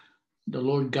says, the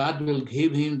Lord God will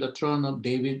give him the throne of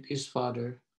David, his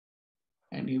father,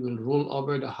 and he will rule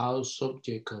over the house of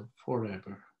Jacob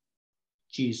forever.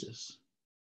 Jesus.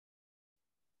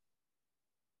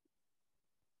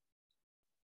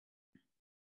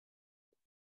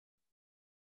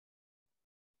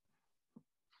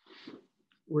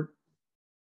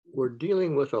 We're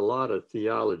dealing with a lot of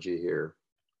theology here,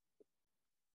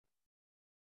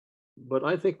 but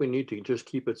I think we need to just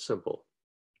keep it simple.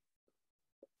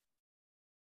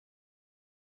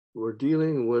 We're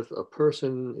dealing with a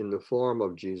person in the form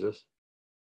of Jesus.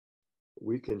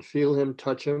 We can feel him,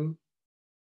 touch him,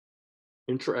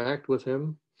 interact with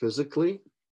him physically.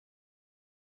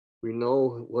 We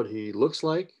know what he looks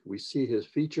like. We see his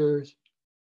features.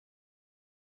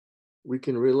 We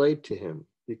can relate to him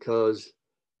because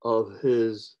of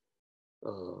his,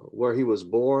 where he was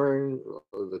born,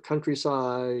 the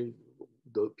countryside,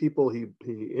 the people he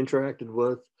interacted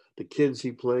with, the kids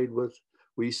he played with.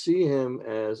 We see him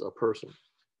as a person.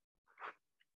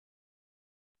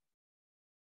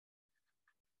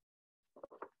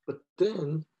 But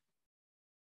then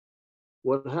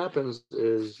what happens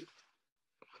is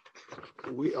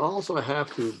we also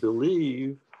have to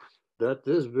believe that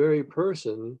this very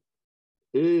person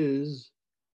is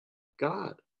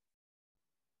God.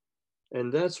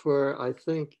 And that's where I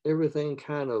think everything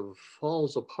kind of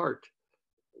falls apart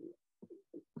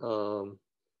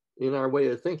in our way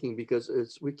of thinking, because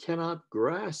we cannot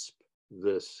grasp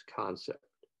this concept.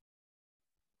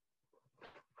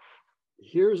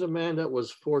 Here's a man that was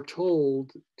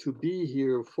foretold to be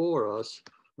here for us,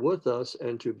 with us,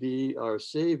 and to be our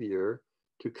Savior,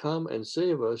 to come and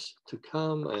save us, to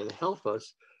come and help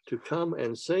us, to come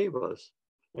and save us.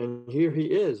 And here he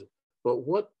is. But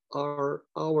what are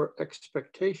our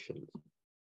expectations?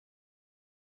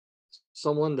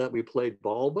 Someone that we played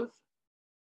ball with?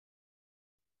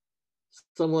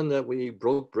 Someone that we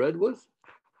broke bread with?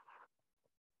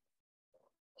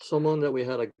 Someone that we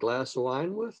had a glass of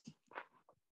wine with?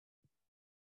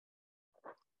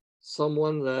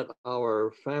 Someone that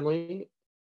our family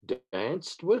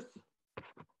danced with?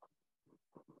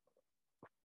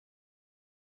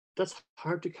 That's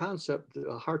hard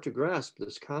to grasp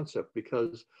this concept,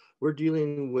 because we're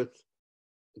dealing with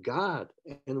God.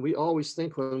 And we always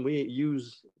think when we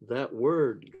use that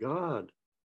word, God,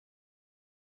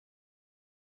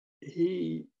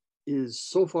 he is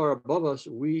so far above us,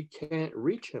 we can't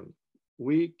reach him.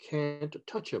 We can't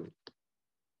touch him.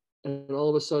 And all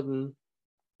of a sudden,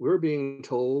 we're being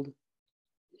told,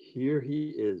 here he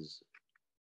is.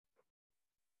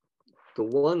 The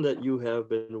one that you have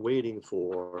been waiting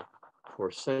for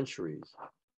centuries,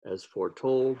 as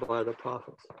foretold by the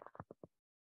prophets.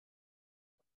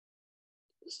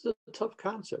 This is a tough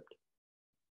concept.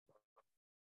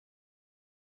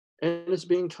 And it's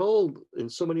being told in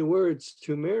so many words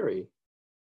to Mary,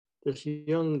 this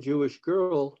young Jewish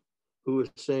girl who is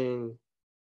saying,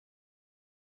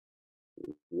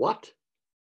 what?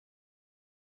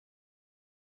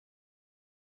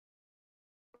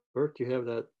 Bert, do you have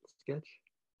that sketch?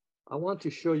 I want to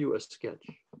show you a sketch.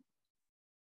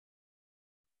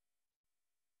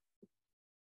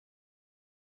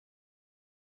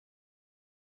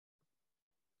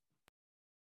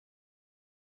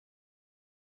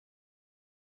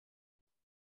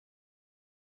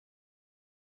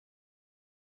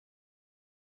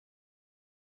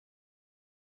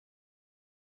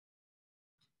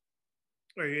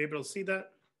 Are you able to see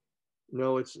that?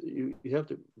 No, it's you have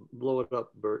to blow it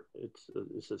up, Bert. It's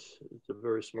a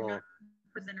very small.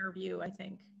 Presenter view, I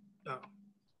think. Oh.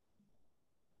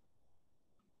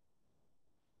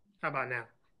 How about now?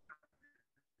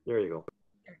 There you go.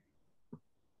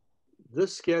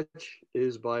 This sketch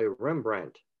is by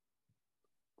Rembrandt.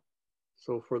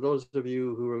 So for those of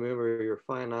you who remember your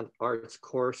fine arts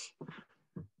course,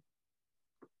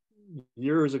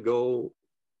 years ago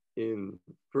in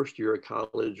first year of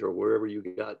college or wherever you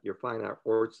got your fine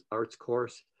arts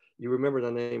course, you remember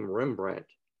the name Rembrandt.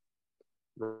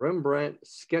 Rembrandt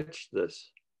sketched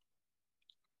this.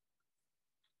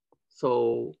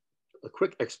 So a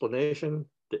quick explanation,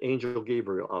 the angel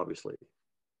Gabriel, obviously.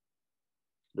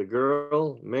 The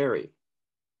girl, Mary.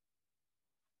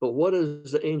 But what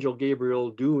is the angel Gabriel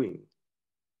doing?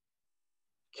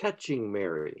 Catching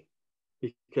Mary,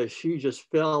 because she just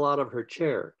fell out of her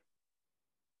chair.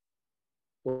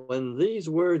 When these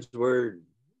words were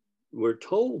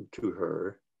told to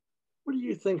her, what do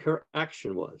you think her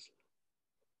action was?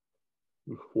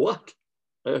 What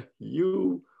are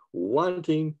you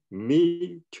wanting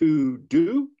me to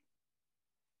do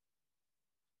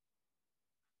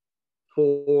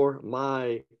for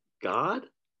my God?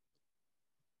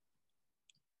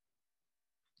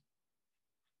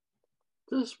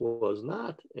 This was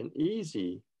not an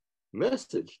easy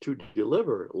message to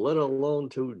deliver, let alone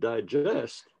to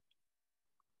digest,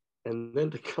 and then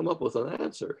to come up with an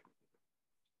answer.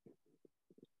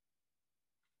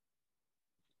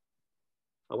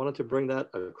 I wanted to bring that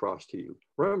across to you.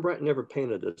 Rembrandt never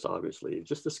painted this, obviously, it's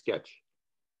just a sketch.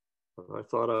 I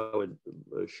thought I would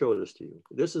show this to you.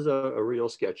 This is a real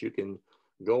sketch. You can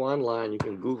go online, you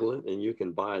can Google it, and you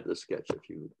can buy the sketch if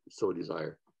you so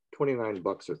desire. 29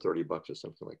 bucks or 30 bucks or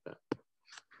something like that.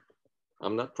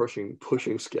 I'm not pushing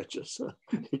sketches.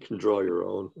 You can draw your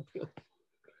own.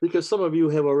 Because some of you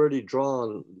have already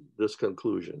drawn this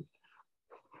conclusion.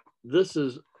 This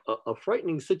is a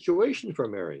frightening situation for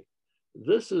Mary.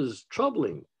 This is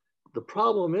troubling. The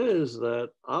problem is that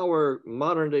our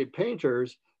modern day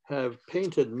painters have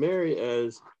painted Mary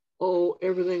as, oh,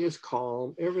 everything is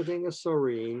calm, everything is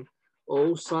serene,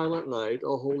 oh, silent night,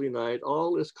 oh, holy night,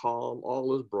 all is calm,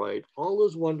 all is bright, all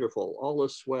is wonderful, all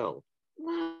is swell.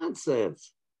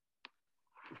 Nonsense.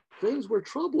 Things were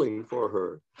troubling for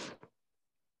her.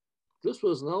 This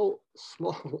was no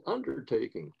small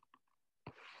undertaking.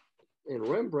 And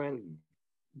Rembrandt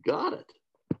got it.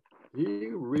 He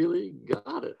really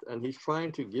got it. And he's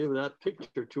trying to give that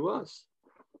picture to us.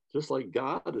 Just like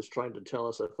God is trying to tell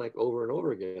us, I think, over and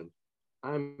over again,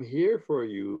 I'm here for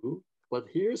you, but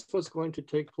here's what's going to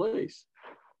take place.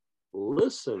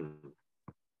 Listen,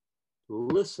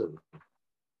 listen,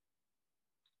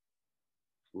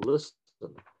 listen.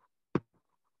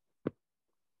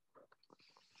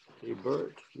 Hey,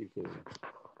 Bert, you can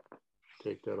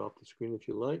take that off the screen if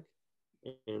you like.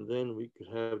 And then we could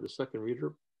have the second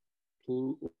reader.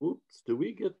 Oops, do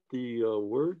we get the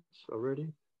words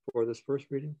already for this first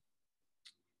reading?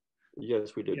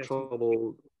 Yes, we did. Yes.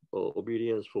 Trouble,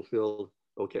 obedience, fulfilled.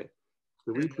 Okay.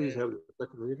 Could we please have the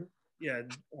second reader? Yeah,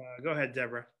 go ahead,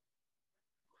 Deborah.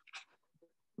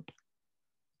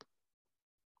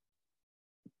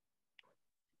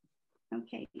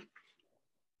 Okay.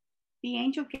 The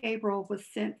angel Gabriel was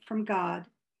sent from God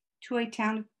to a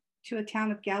town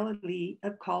of Galilee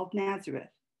called Nazareth,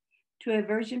 to a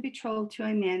virgin betrothed to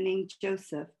a man named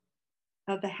Joseph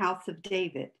of the house of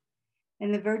David,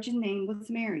 and the virgin name was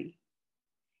Mary.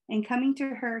 And coming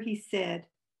to her, he said,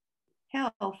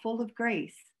 "Hail, full of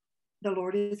grace, the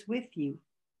Lord is with you."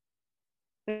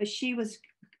 But she was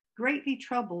greatly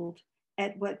troubled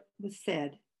at what was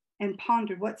said, and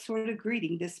pondered what sort of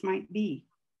greeting this might be.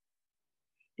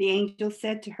 The angel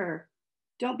said to her,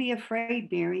 "Don't be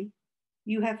afraid, Mary.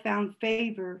 You have found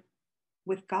favor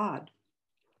with God.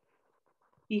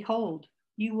 Behold,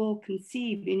 you will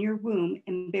conceive in your womb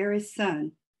and bear a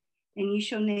son, and you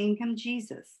shall name him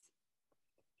Jesus.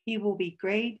 He will be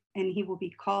great, and he will be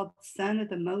called Son of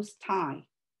the Most High.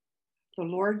 The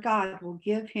Lord God will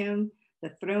give him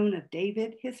the throne of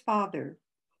David, his father,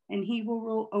 and he will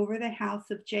rule over the house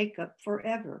of Jacob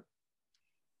forever.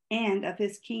 And of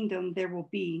his kingdom there will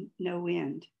be no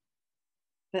end."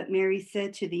 But Mary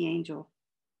said to the angel,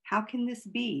 "How can this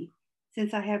be,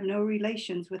 since I have no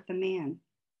relations with the man?"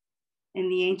 And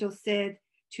the angel said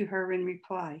to her in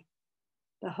reply,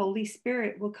 "The Holy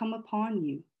Spirit will come upon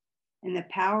you, and the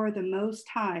power of the Most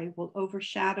High will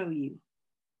overshadow you.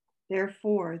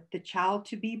 Therefore, the child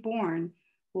to be born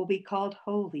will be called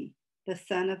Holy, the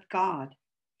Son of God.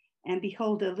 And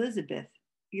behold, Elizabeth,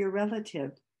 your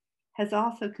relative, has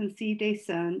also conceived a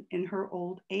son in her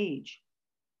old age.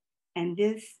 And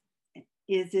this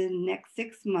is in the next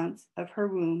 6 months of her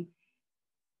womb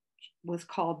was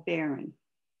called barren,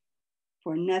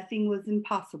 for nothing was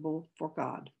impossible for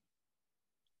God."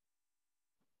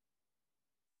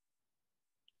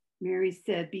 Mary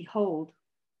said, "Behold,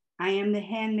 I am the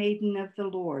handmaiden of the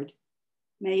Lord.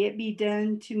 May it be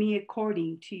done to me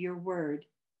according to your word."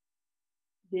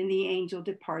 Then the angel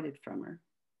departed from her.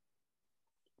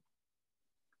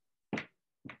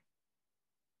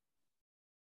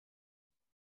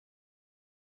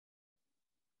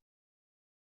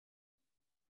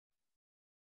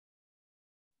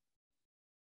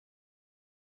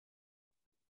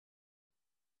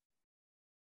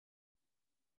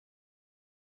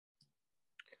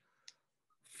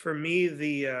 For me,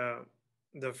 the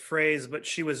the phrase, but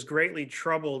she was greatly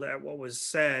troubled at what was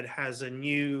said, has a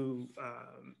new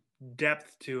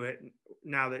depth to it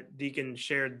now that Deacon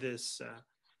shared this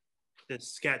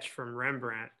sketch from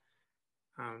Rembrandt.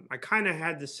 I kind of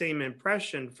had the same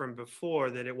impression from before,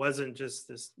 that it wasn't just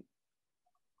this,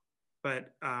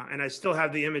 but and I still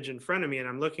have the image in front of me, and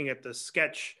I'm looking at the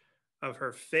sketch of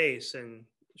her face, and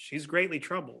she's greatly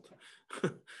troubled.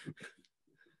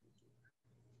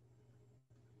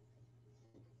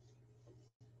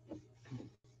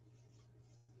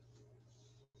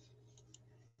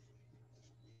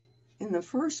 In the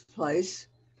first place,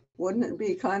 wouldn't it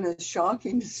be kind of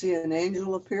shocking to see an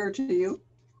angel appear to you?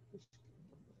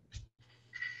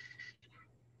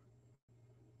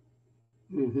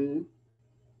 Mm-hmm.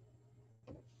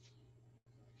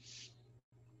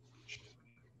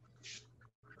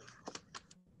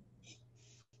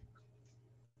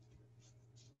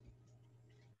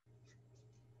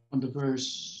 On the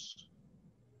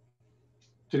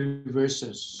three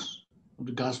verses of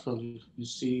the gospel, you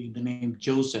see the name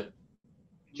Joseph.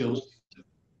 Joseph.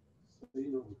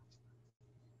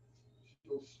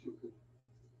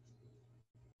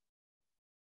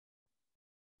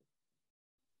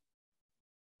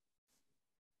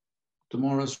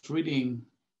 Tomorrow's reading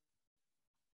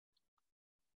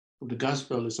of the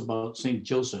gospel is about Saint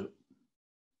Joseph.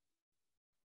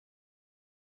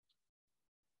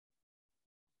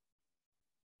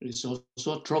 He is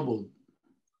also troubled,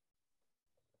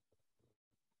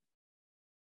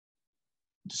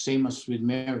 the same as with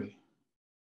Mary.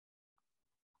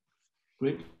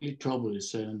 Greatly troubled,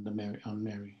 is said on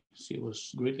Mary. She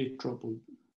was greatly troubled.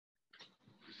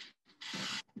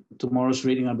 Tomorrow's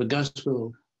reading of the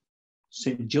gospel,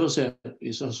 Saint Joseph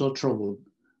is also troubled.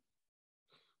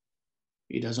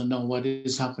 He doesn't know what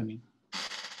is happening.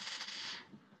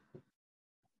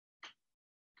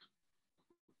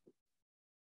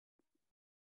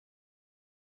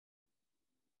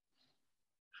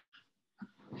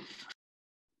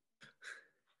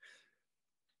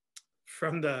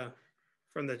 From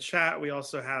the chat, we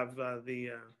also have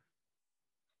that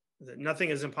nothing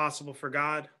is impossible for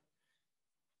God.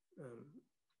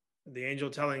 The angel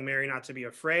telling Mary not to be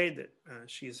afraid, that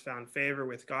she has found favor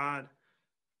with God.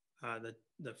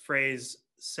 The phrase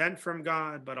sent from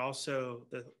God, but also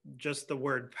just the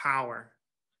word power.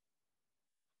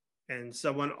 And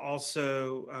someone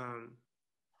also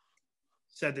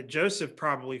said that Joseph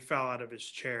probably fell out of his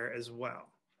chair as well.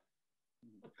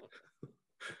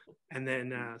 And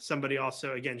then somebody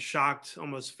also, again, shocked,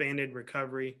 almost fainted,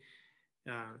 recovery.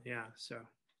 Yeah, so.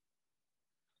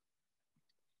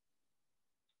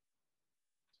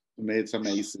 To me, it's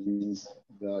amazing,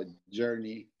 the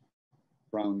journey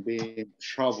from being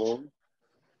troubled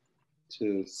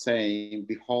to saying,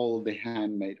 behold the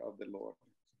handmaid of the Lord.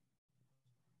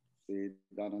 Be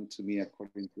done unto me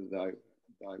according to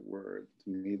thy word. To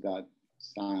me, that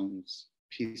sounds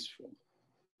peaceful.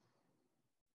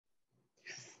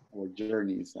 Our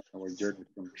journey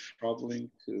from troubling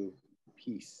to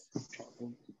peace,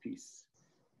 trouble to peace.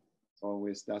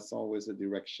 That's always a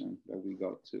direction that we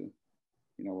go to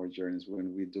in our journeys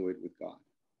when we do it with God.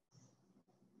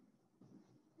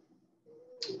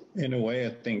 In a way, I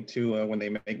think too, when they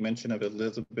make mention of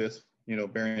Elizabeth,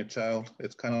 bearing a child,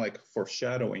 it's kind of like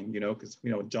foreshadowing, because,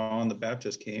 John the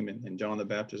Baptist came and John the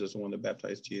Baptist is the one that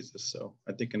baptized Jesus. So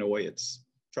I think in a way it's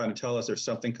trying to tell us there's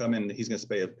something coming. He's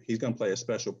going to play a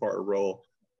special role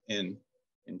in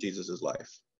Jesus's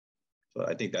life. So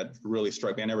I think that really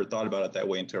struck me. I never thought about it that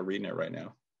way until reading it right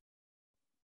now.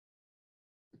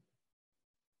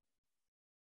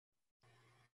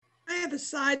 I have a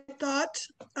side thought.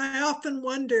 I often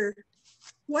wonder,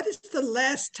 what is the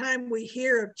last time we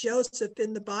hear of Joseph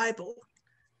in the Bible?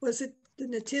 Was it the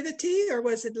Nativity or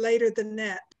was it later than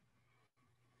that?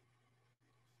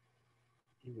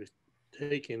 He was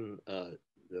taking the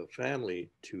family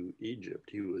to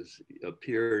Egypt.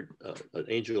 An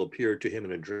angel appeared to him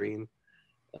in a dream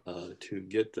to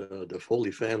get the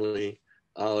Holy Family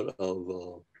out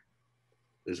of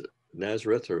is it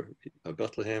Nazareth or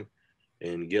Bethlehem,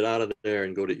 and get out of there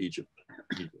and go to Egypt.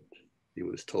 He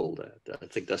was told that. I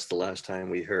think that's the last time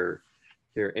we hear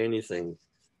anything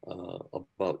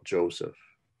about Joseph,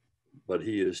 but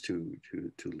he is to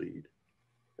lead.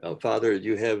 Father,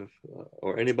 you have,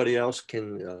 or anybody else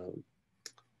can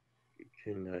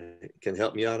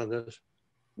help me out on this?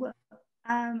 Well,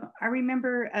 I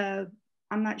remember,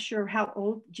 I'm not sure how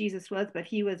old Jesus was, but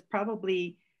he was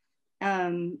probably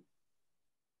 7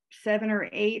 or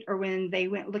 8, or when they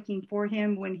went looking for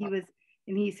him, when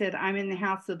he said, I'm in the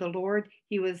house of the Lord.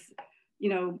 He was,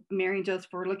 Mary and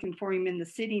Joseph were looking for him in the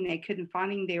city and they couldn't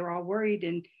find him. They were all worried.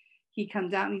 And he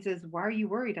comes out and he says, "Why are you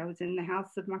worried? I was in the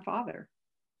house of my father."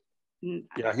 And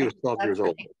Yeah, he was 12 years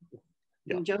old.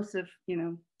 Yeah. And Joseph, you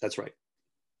know. That's right.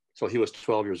 So he was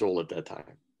 12 years old at that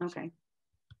time. Okay.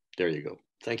 There you go.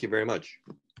 Thank you very much.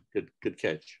 Good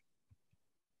catch.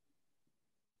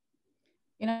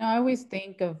 You know, I always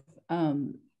think of,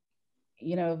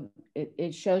 you know,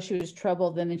 it shows she was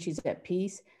troubled, then she's at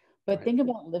peace. But right. Think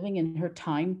about living in her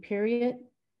time period.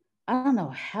 I don't know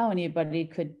how anybody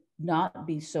could not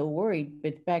be so worried,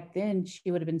 but back then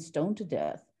she would have been stoned to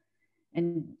death.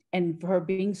 And for her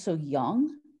being so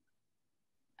young,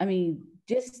 I mean,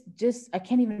 just I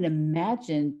can't even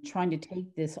imagine trying to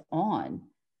take this on.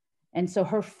 And so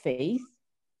her faith,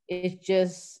 it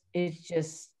just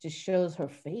shows her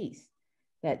faith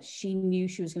that she knew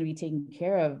she was going to be taken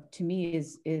care of. To me,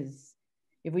 is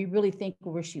if we really think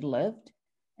where she lived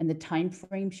and the time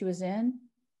frame she was in,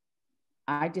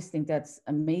 I just think that's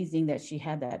amazing that she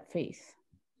had that faith.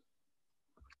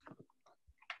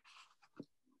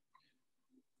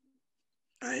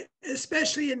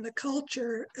 Especially in the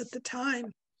culture at the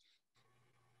time.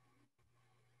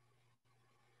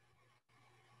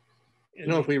 You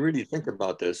know, if we really think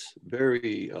about this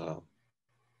very,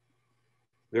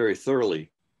 very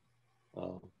thoroughly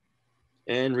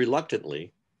and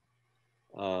reluctantly,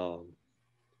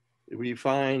 we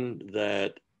find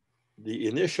that the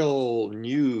initial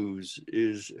news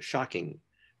is shocking.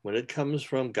 When it comes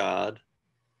from God,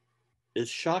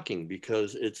 it's shocking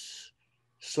because it's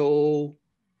so,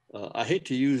 I hate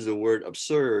to use the word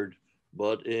absurd,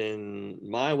 but in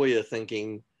my way of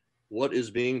thinking, what is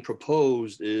being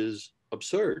proposed is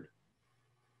absurd.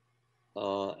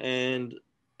 And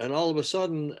all of a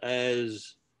sudden,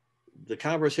 as the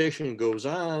conversation goes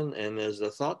on and as the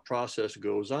thought process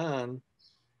goes on,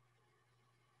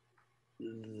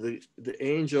 the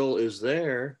angel is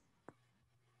there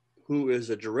who is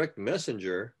a direct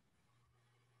messenger.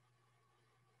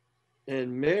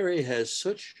 And Mary has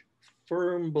such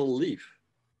firm belief.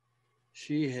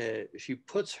 She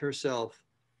puts herself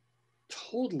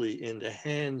totally in the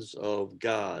hands of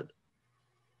God.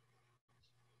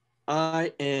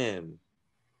 I am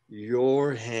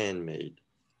your handmaid.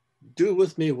 Do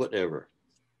with me whatever.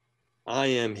 I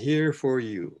am here for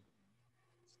you.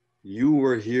 You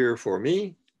were here for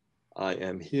me. I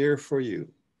am here for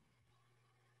you.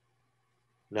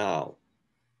 Now,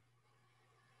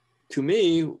 to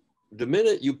me, the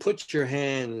minute you put your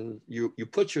hand, you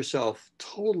put yourself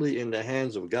totally in the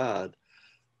hands of God,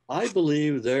 I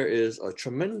believe there is a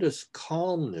tremendous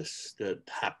calmness that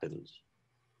happens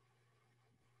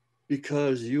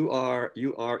because you are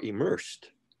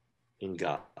immersed in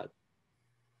God.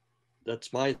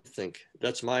 That's my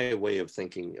way of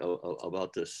thinking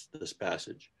about this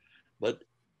passage. But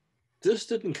this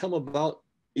didn't come about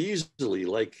easily,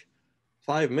 like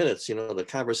 5 minutes. You know, the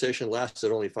conversation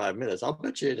lasted only 5 minutes. I'll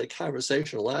bet you the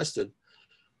conversation lasted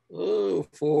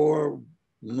for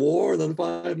more than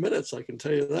 5 minutes. I can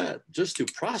tell you that, just to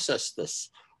process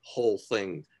this whole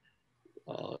thing.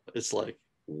 It's like,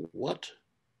 what?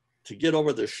 To get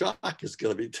over the shock is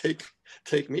going to be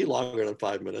take me longer than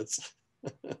 5 minutes.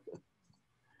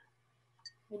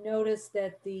 I noticed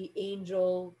that the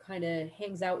angel kind of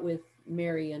hangs out with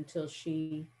Mary until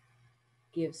she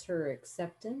gives her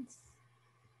acceptance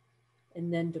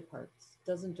and then departs.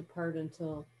 Doesn't depart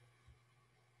until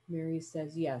Mary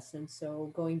says yes. And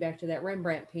so going back to that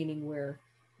Rembrandt painting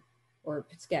or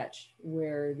sketch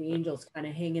where the angel's kind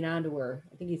of hanging on to her.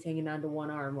 I think he's hanging on to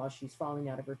one arm while she's falling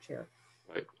out of her chair.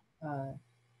 Right.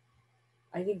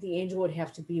 I think the angel would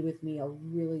have to be with me a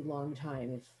really long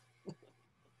time.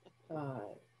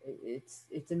 If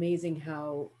it's amazing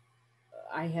how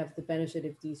I have the benefit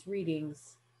of these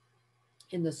readings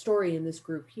in the story in this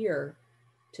group here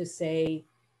to say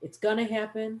it's gonna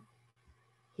happen.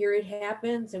 Here it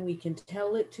happens, and we can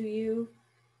tell it to you.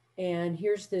 And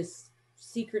here's this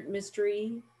secret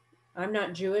mystery. I'm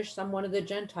not Jewish, I'm one of the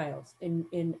Gentiles,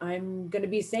 and I'm going to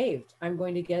be saved. I'm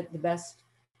going to get the best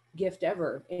gift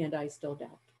ever, and I still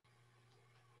doubt.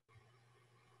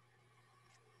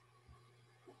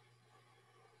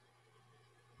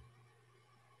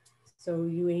 So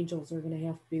you angels are going to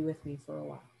have to be with me for a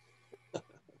while.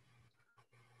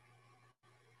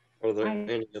 Are there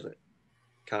any other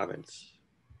comments?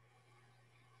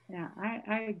 Yeah,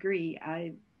 I agree.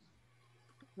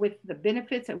 With the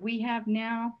benefits that we have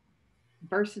now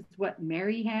versus what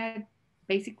Mary had,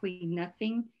 basically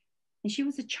nothing. And she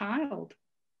was a child.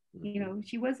 Mm-hmm. You know,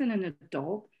 she wasn't an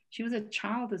adult. She was a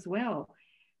child as well.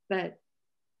 But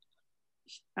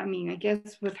I mean, I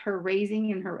guess with her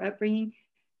raising and her upbringing,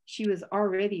 she was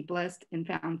already blessed and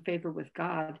found favor with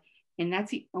God. And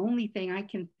that's the only thing I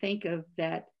can think of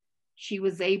that she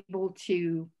was able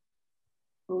to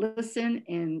listen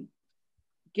and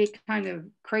get kind of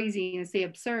crazy and say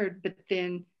absurd, but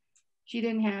then she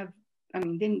didn't have,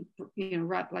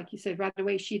 right, like you said, right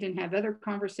away, she didn't have other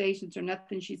conversations or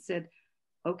nothing. She said,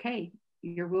 okay,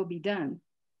 your will be done.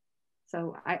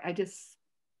 So I just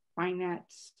find that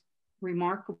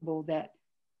remarkable that,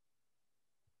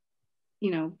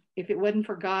 if it wasn't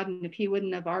for God and if he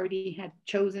wouldn't have already had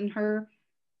chosen her,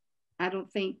 I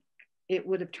don't think it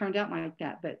would have turned out like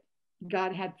that. But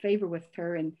God had favor with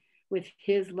her, and with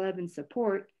his love and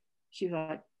support, she was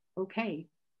like, okay.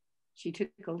 She took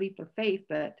a leap of faith,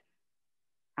 but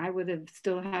I would have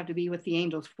still had to be with the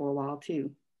angels for a while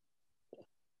too.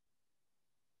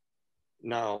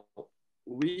 Now,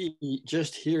 we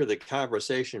just hear the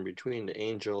conversation between the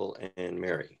angel and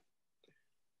Mary.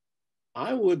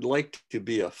 I would like to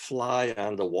be a fly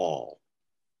on the wall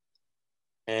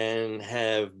and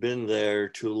have been there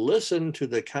to listen to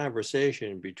the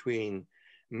conversation between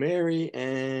Mary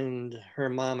and her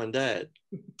mom and dad.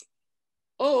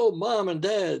 Oh, mom and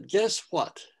dad, guess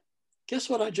what? Guess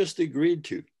what I just agreed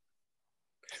to?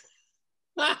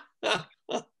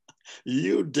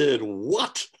 You did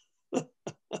what?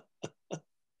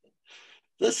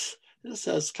 This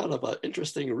has kind of an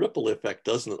interesting ripple effect,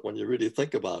 doesn't it, when you really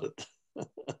think about it?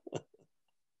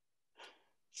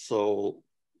 So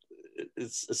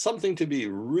it's something to be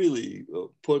really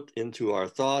put into our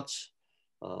thoughts,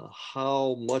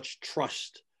 how much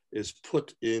trust is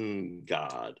put in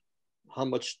God, how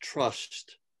much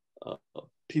trust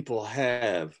people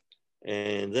have.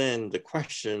 And then the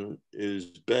question is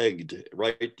begged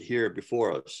right here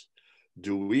before us.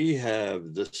 Do we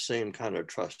have the same kind of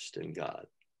trust in God?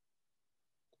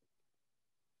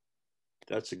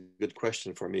 That's a good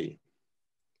question for me,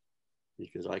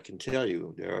 because I can tell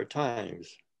you there are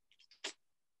times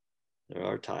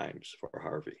for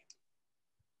Harvey.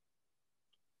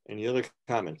 Any other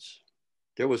comments?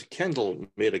 There was Kendall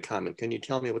made a comment. Can you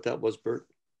tell me what that was, Bert?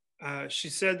 She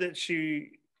said that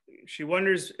she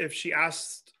wonders if she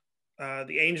asked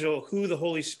the angel who the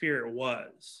Holy Spirit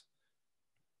was.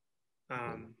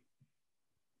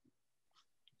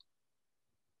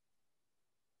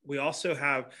 We also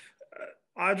have,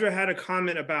 Audra had a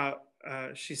comment about,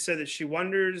 she said that she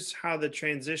wonders how the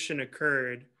transition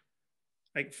occurred,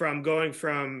 like from going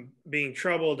from being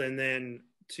troubled and then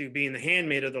to being the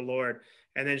handmaid of the Lord.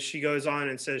 And then she goes on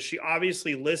and says she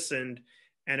obviously listened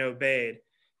and obeyed.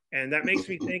 And that makes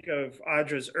me think of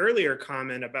Audra's earlier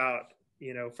comment about,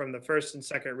 from the first and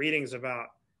second readings about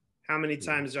how many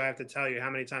times do I have to tell you? How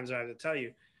many times do I have to tell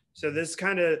you? So this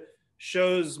kind of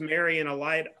shows Mary in a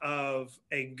light of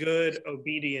a good,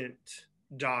 obedient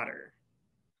daughter.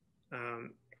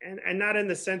 And not in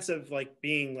the sense of like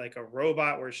being like a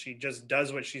robot where she just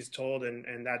does what she's told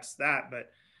and that's that.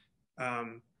 But I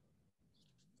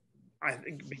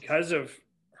think because of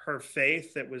her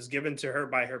faith that was given to her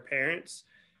by her parents,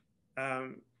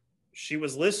 she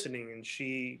was listening, and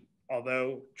she,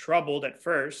 although troubled at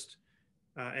first,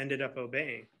 ended up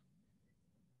obeying.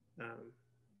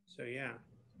 So yeah.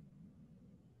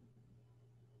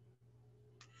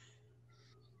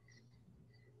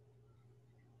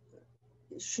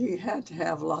 She had to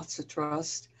have lots of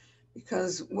trust,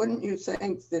 because wouldn't you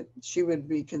think that she would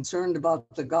be concerned about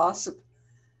the gossip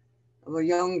of a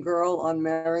young girl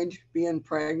unmarried being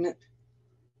pregnant?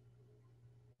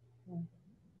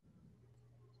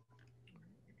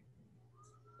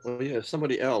 Well, yeah,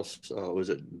 somebody else, was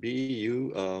it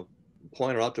B.U.,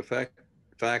 pointed out the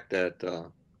fact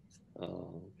that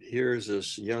here's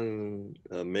this young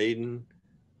maiden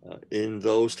in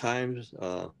those times,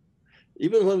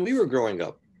 even when we were growing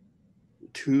up,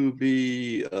 to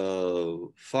be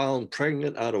found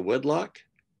pregnant out of wedlock.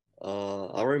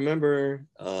 I remember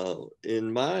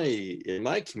in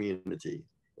my community,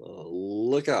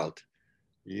 look out,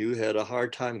 you had a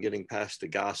hard time getting past the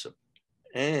gossip,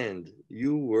 and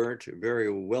you weren't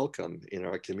very welcome in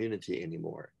our community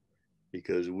anymore,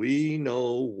 because we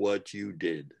know what you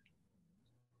did.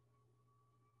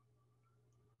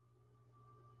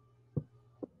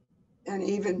 And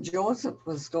even Joseph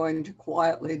was going to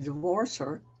quietly divorce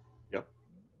her. Yep.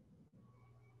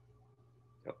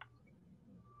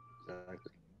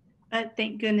 Exactly. But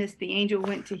thank goodness the angel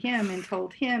went to him and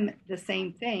told him the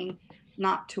same thing,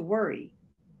 not to worry,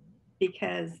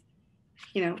 because,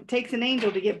 it takes an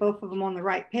angel to get both of them on the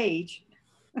right page.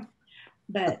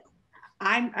 But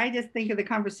I just think of the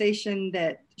conversation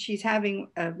that she's having,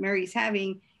 Mary's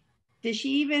having. Did she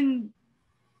even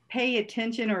pay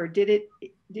attention, or did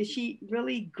she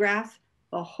really grasp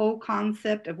the whole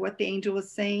concept of what the angel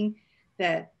was saying,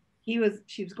 that she was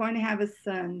going to have a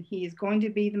son, he is going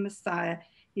to be the Messiah,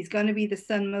 He's going to be the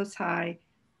Son Most High,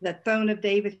 the throne of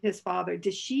David, his father.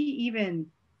 Did she even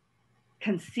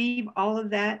conceive all of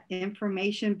that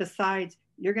information besides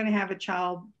you're going to have a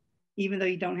child, even though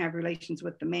you don't have relations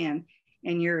with the man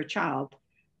and you're a child?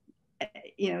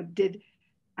 You know,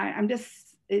 I'm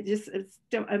just, it's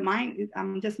still a mind,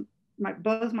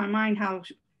 blows my mind how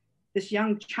this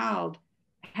young child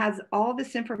has all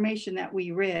this information that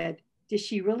we read. Did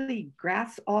she really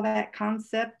grasp all that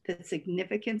concept, the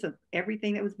significance of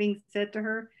everything that was being said to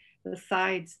her,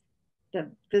 besides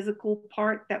the physical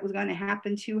part that was going to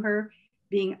happen to her,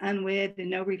 being unwed and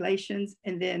no relations?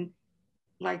 And then,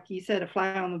 like you said, a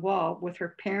fly on the wall with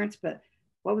her parents. But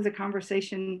what was the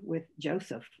conversation with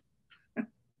Joseph?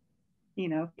 You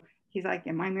know, he's like,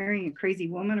 am I marrying a crazy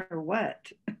woman or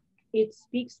what? It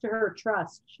speaks to her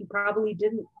trust. She probably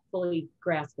didn't fully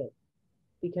grasp it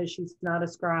because she's not a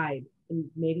scribe and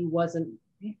maybe wasn't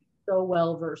so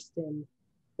well versed in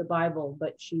the Bible,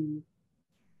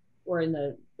 or in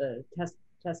the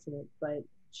Testament, but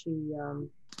she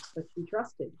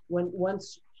trusted.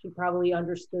 Once she probably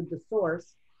understood the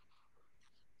source,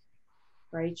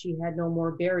 right? She had no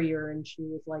more barrier, and she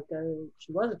was a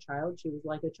child. She was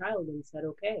like a child and said,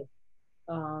 okay.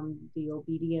 The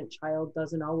obedient child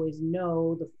doesn't always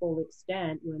know the full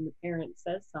extent when the parent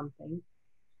says something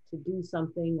to do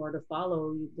something or to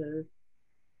follow. The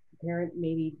parent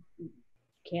maybe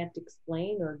can't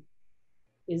explain or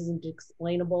isn't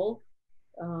explainable,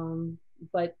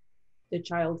 but the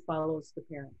child follows the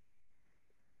parent.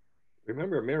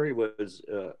 Remember, Mary was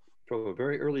from a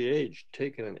very early age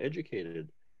taken and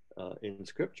educated in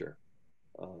Scripture.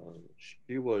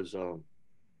 She was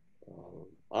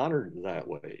honored that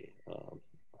way.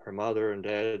 Her mother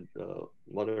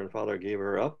and father gave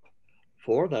her up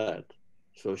for that.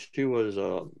 So she was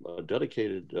a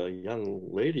dedicated young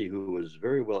lady who was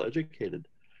very well educated.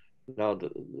 Now,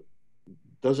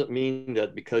 doesn't mean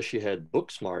that because she had book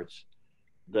smarts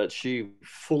that she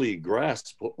fully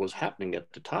grasped what was happening at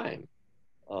the time.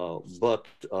 But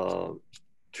to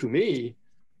me,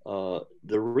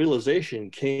 the realization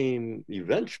came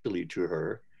eventually to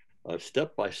her,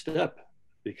 step by step,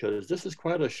 because this is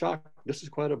quite a shock. This is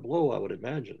quite a blow, I would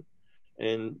imagine.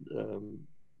 And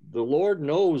the Lord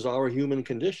knows our human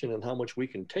condition and how much we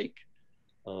can take.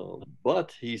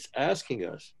 But he's asking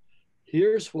us,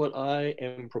 here's what I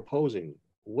am proposing.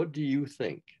 What do you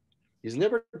think? He's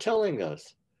never telling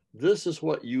us, this is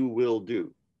what you will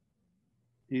do.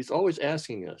 He's always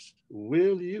asking us,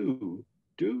 will you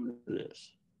do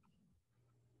this?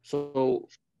 So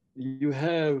you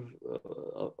have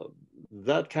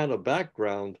that kind of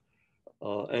background,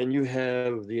 and you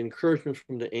have the encouragement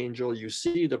from the angel. You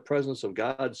see the presence of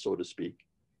God, so to speak.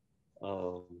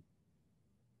 And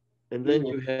then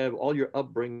you have all your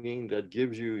upbringing that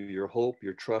gives you your hope,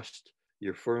 your trust,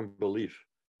 your firm belief.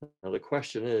 Now the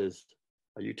question is,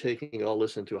 are you taking all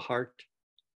this into heart?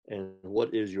 And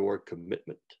what is your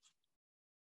commitment?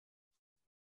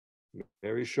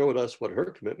 Mary showed us what her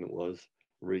commitment was,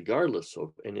 regardless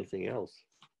of anything else.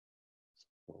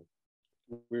 So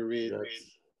we read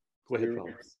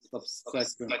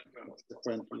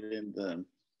subsequently in the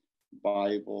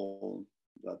Bible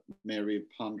that Mary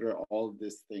pondered all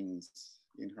these things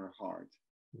in her heart.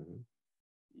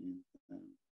 Mm-hmm.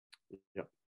 Yep.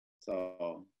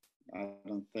 So I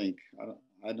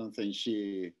don't think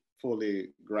she fully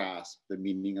grasped the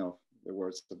meaning of the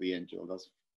words of the angel. That's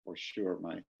for sure.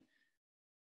 My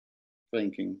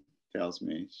thinking tells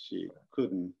me she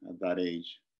couldn't at that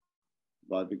age,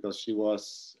 but because she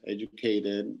was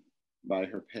educated by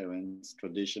her parents,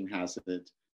 tradition has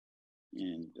it,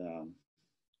 and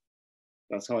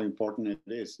that's how important it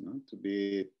is, no? To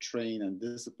be trained and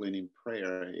disciplined in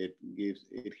prayer. It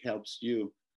helps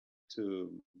you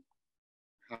to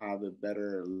have a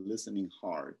better listening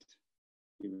heart,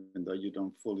 even though you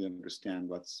don't fully understand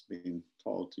what's being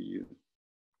told to you.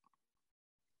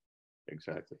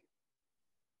 Exactly.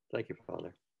 Thank you,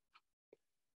 Father.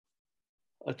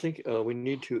 I think we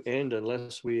need to end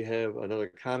unless we have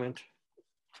another comment.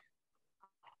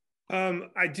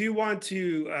 I do want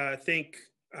to thank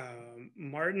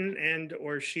Martin and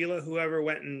or Sheila, whoever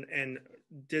went and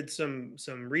did some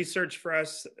research for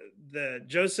us.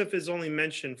 Joseph is only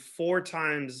mentioned 4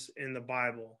 times in the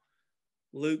Bible: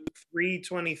 Luke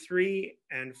 3:23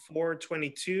 and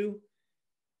 4:22,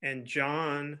 and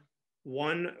John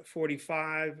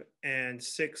 1:45 and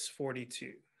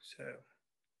 6:42. So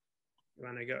you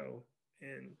want to go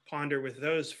and ponder with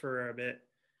those for a bit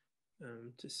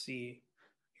to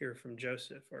hear from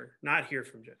Joseph, or not hear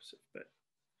from Joseph, but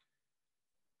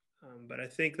I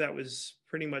think that was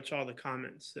pretty much all the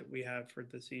comments that we have for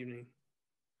this evening.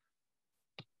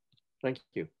 Thank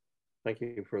you. Thank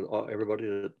you for everybody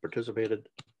that participated.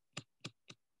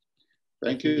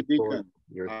 Thank you, Deacon.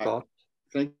 Your thoughts.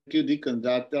 Thank you, Deacon.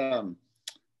 That the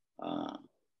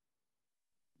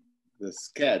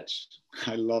sketch,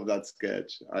 I love that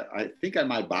sketch. I think I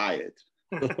might buy it.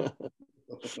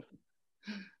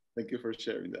 Thank you for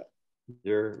sharing that.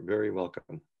 You're very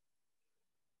welcome.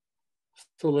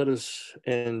 So let us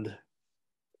end.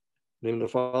 In the name of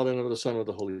the Father, and of the Son, and of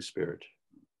the Holy Spirit.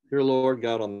 Dear Lord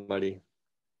God Almighty,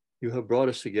 you have brought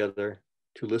us together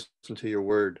to listen to your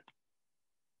word.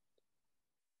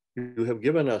 You have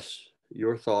given us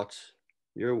your thoughts,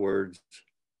 your words,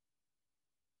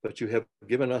 but you have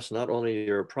given us not only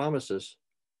your promises,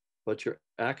 but your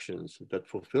actions that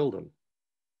fulfill them.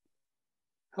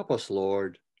 Help us,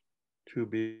 Lord, to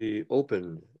be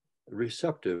open,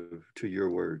 receptive to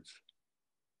your words.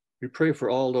 We pray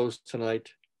for all those tonight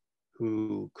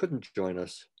who couldn't join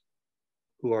us,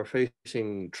 who are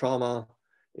facing trauma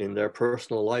in their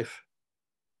personal life,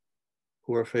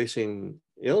 who are facing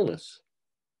illness,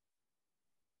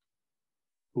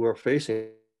 who are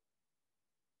facing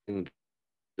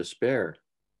despair.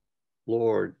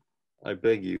 Lord, I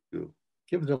beg you,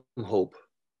 give them hope,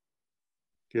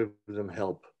 give them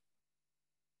help.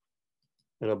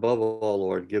 And above all,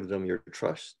 Lord, give them your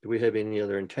trust. Do we have any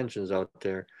other intentions out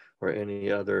there or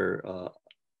any other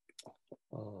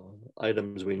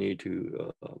items we need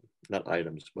to, not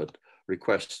items, but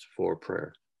requests for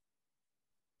prayer?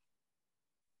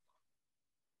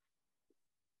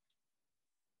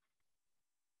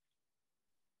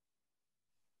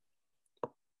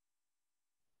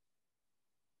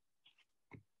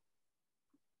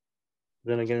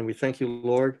 Then again, we thank you,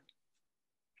 Lord,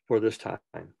 for this time.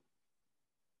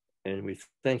 And we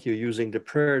thank you using the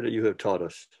prayer that you have taught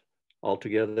us.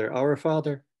 Altogether, our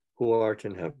Father, who art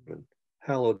in heaven,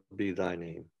 hallowed be thy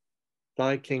name.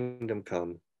 Thy kingdom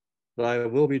come, thy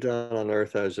will be done on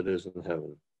earth as it is in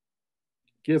heaven.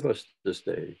 Give us this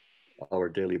day our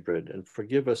daily bread, and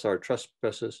forgive us our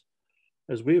trespasses,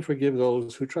 as we forgive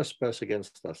those who trespass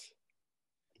against us.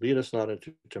 Lead us not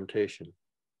into temptation,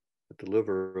 but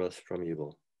deliver us from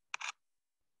evil.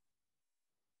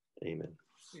 Amen.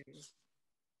 In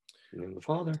the name of the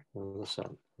Father, and of the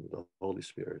Son, and of the Holy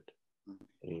Spirit.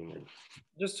 Amen.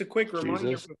 Just a quick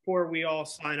reminder Jesus. before we all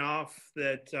sign off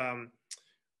that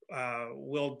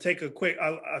we'll take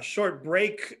a short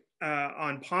break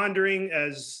on pondering,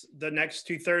 as the next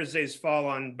 2 Thursdays fall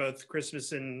on both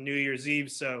Christmas and New Year's Eve.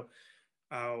 So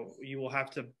you will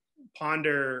have to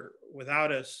ponder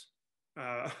without us.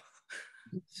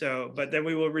 But then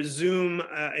we will resume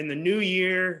in the new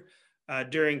year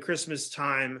during Christmas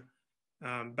time.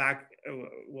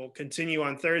 We'll continue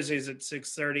on Thursdays at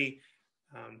 6:30.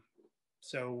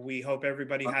 So we hope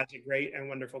everybody has a great and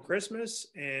wonderful Christmas,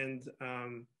 and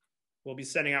we'll be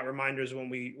sending out reminders when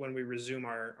we resume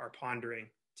our pondering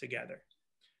together.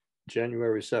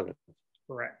 January 7th.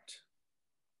 Correct.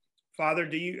 Father,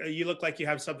 do you look like you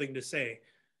have something to say?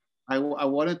 I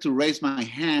wanted to raise my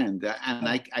hand, and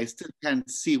I still can't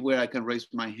see where I can raise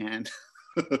my hand.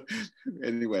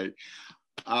 Anyway,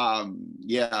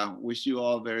 yeah, wish you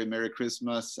all very Merry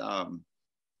Christmas,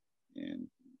 and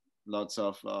lots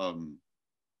of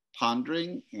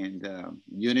pondering and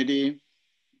unity.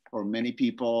 For many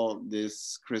people,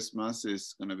 this Christmas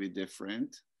is going to be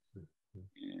different,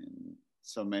 and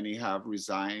so many have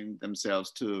resigned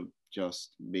themselves to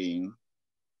just being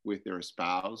with their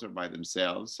spouse or by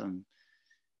themselves, and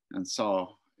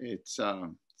so it's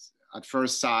at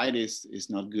first sight is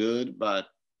not good, but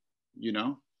you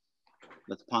know,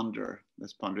 let's ponder.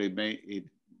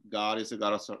 God is a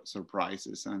God of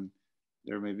surprises, and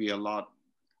there may be a lot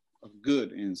of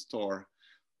good in store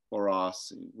for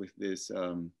us with these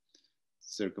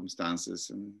circumstances.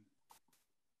 And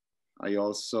I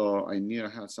knew I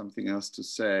had something else to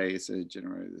say. It's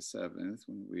January the 7th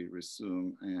when we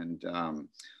resume, and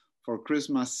for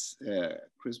Christmas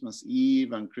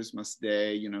Eve and Christmas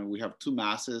Day, you know, we have 2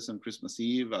 masses on Christmas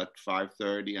Eve at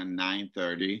 5:30 and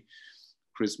 9:30.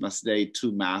 Christmas Day,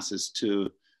 2 masses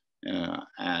too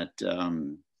at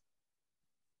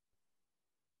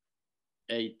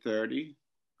 8:30,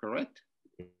 correct?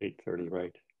 8:30,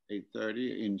 right.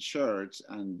 8:30 in church,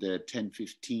 and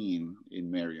 10:15 in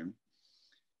Marion.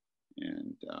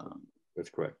 And that's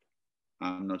correct.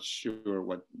 I'm not sure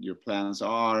what your plans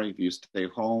are. If you stay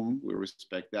home, we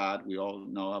respect that. We all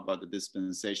know about the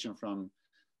dispensation from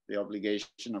the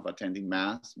obligation of attending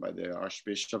Mass by the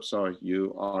Archbishop. So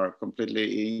you are completely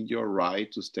in your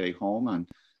right to stay home and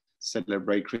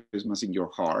celebrate Christmas in your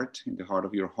heart, in the heart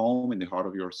of your home, in the heart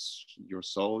of your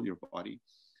soul, your body.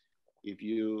 If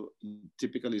you,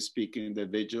 typically speaking, the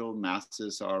vigil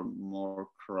Masses are more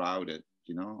crowded,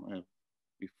 you know.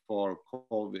 before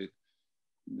COVID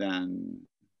than,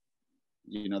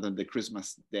 than the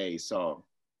Christmas day. So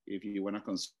if you want to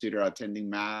consider attending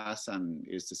Mass and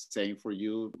it's the same for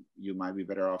you, you might be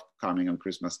better off coming on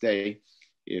Christmas Day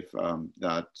if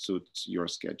that suits your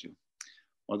schedule.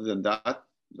 Other than that,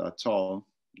 that's all.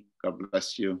 God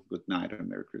bless you. Good night and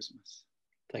Merry Christmas.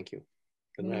 Thank you.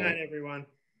 Good night, everyone.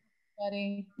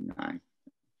 Buddy. Good night.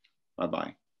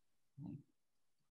 Bye-bye.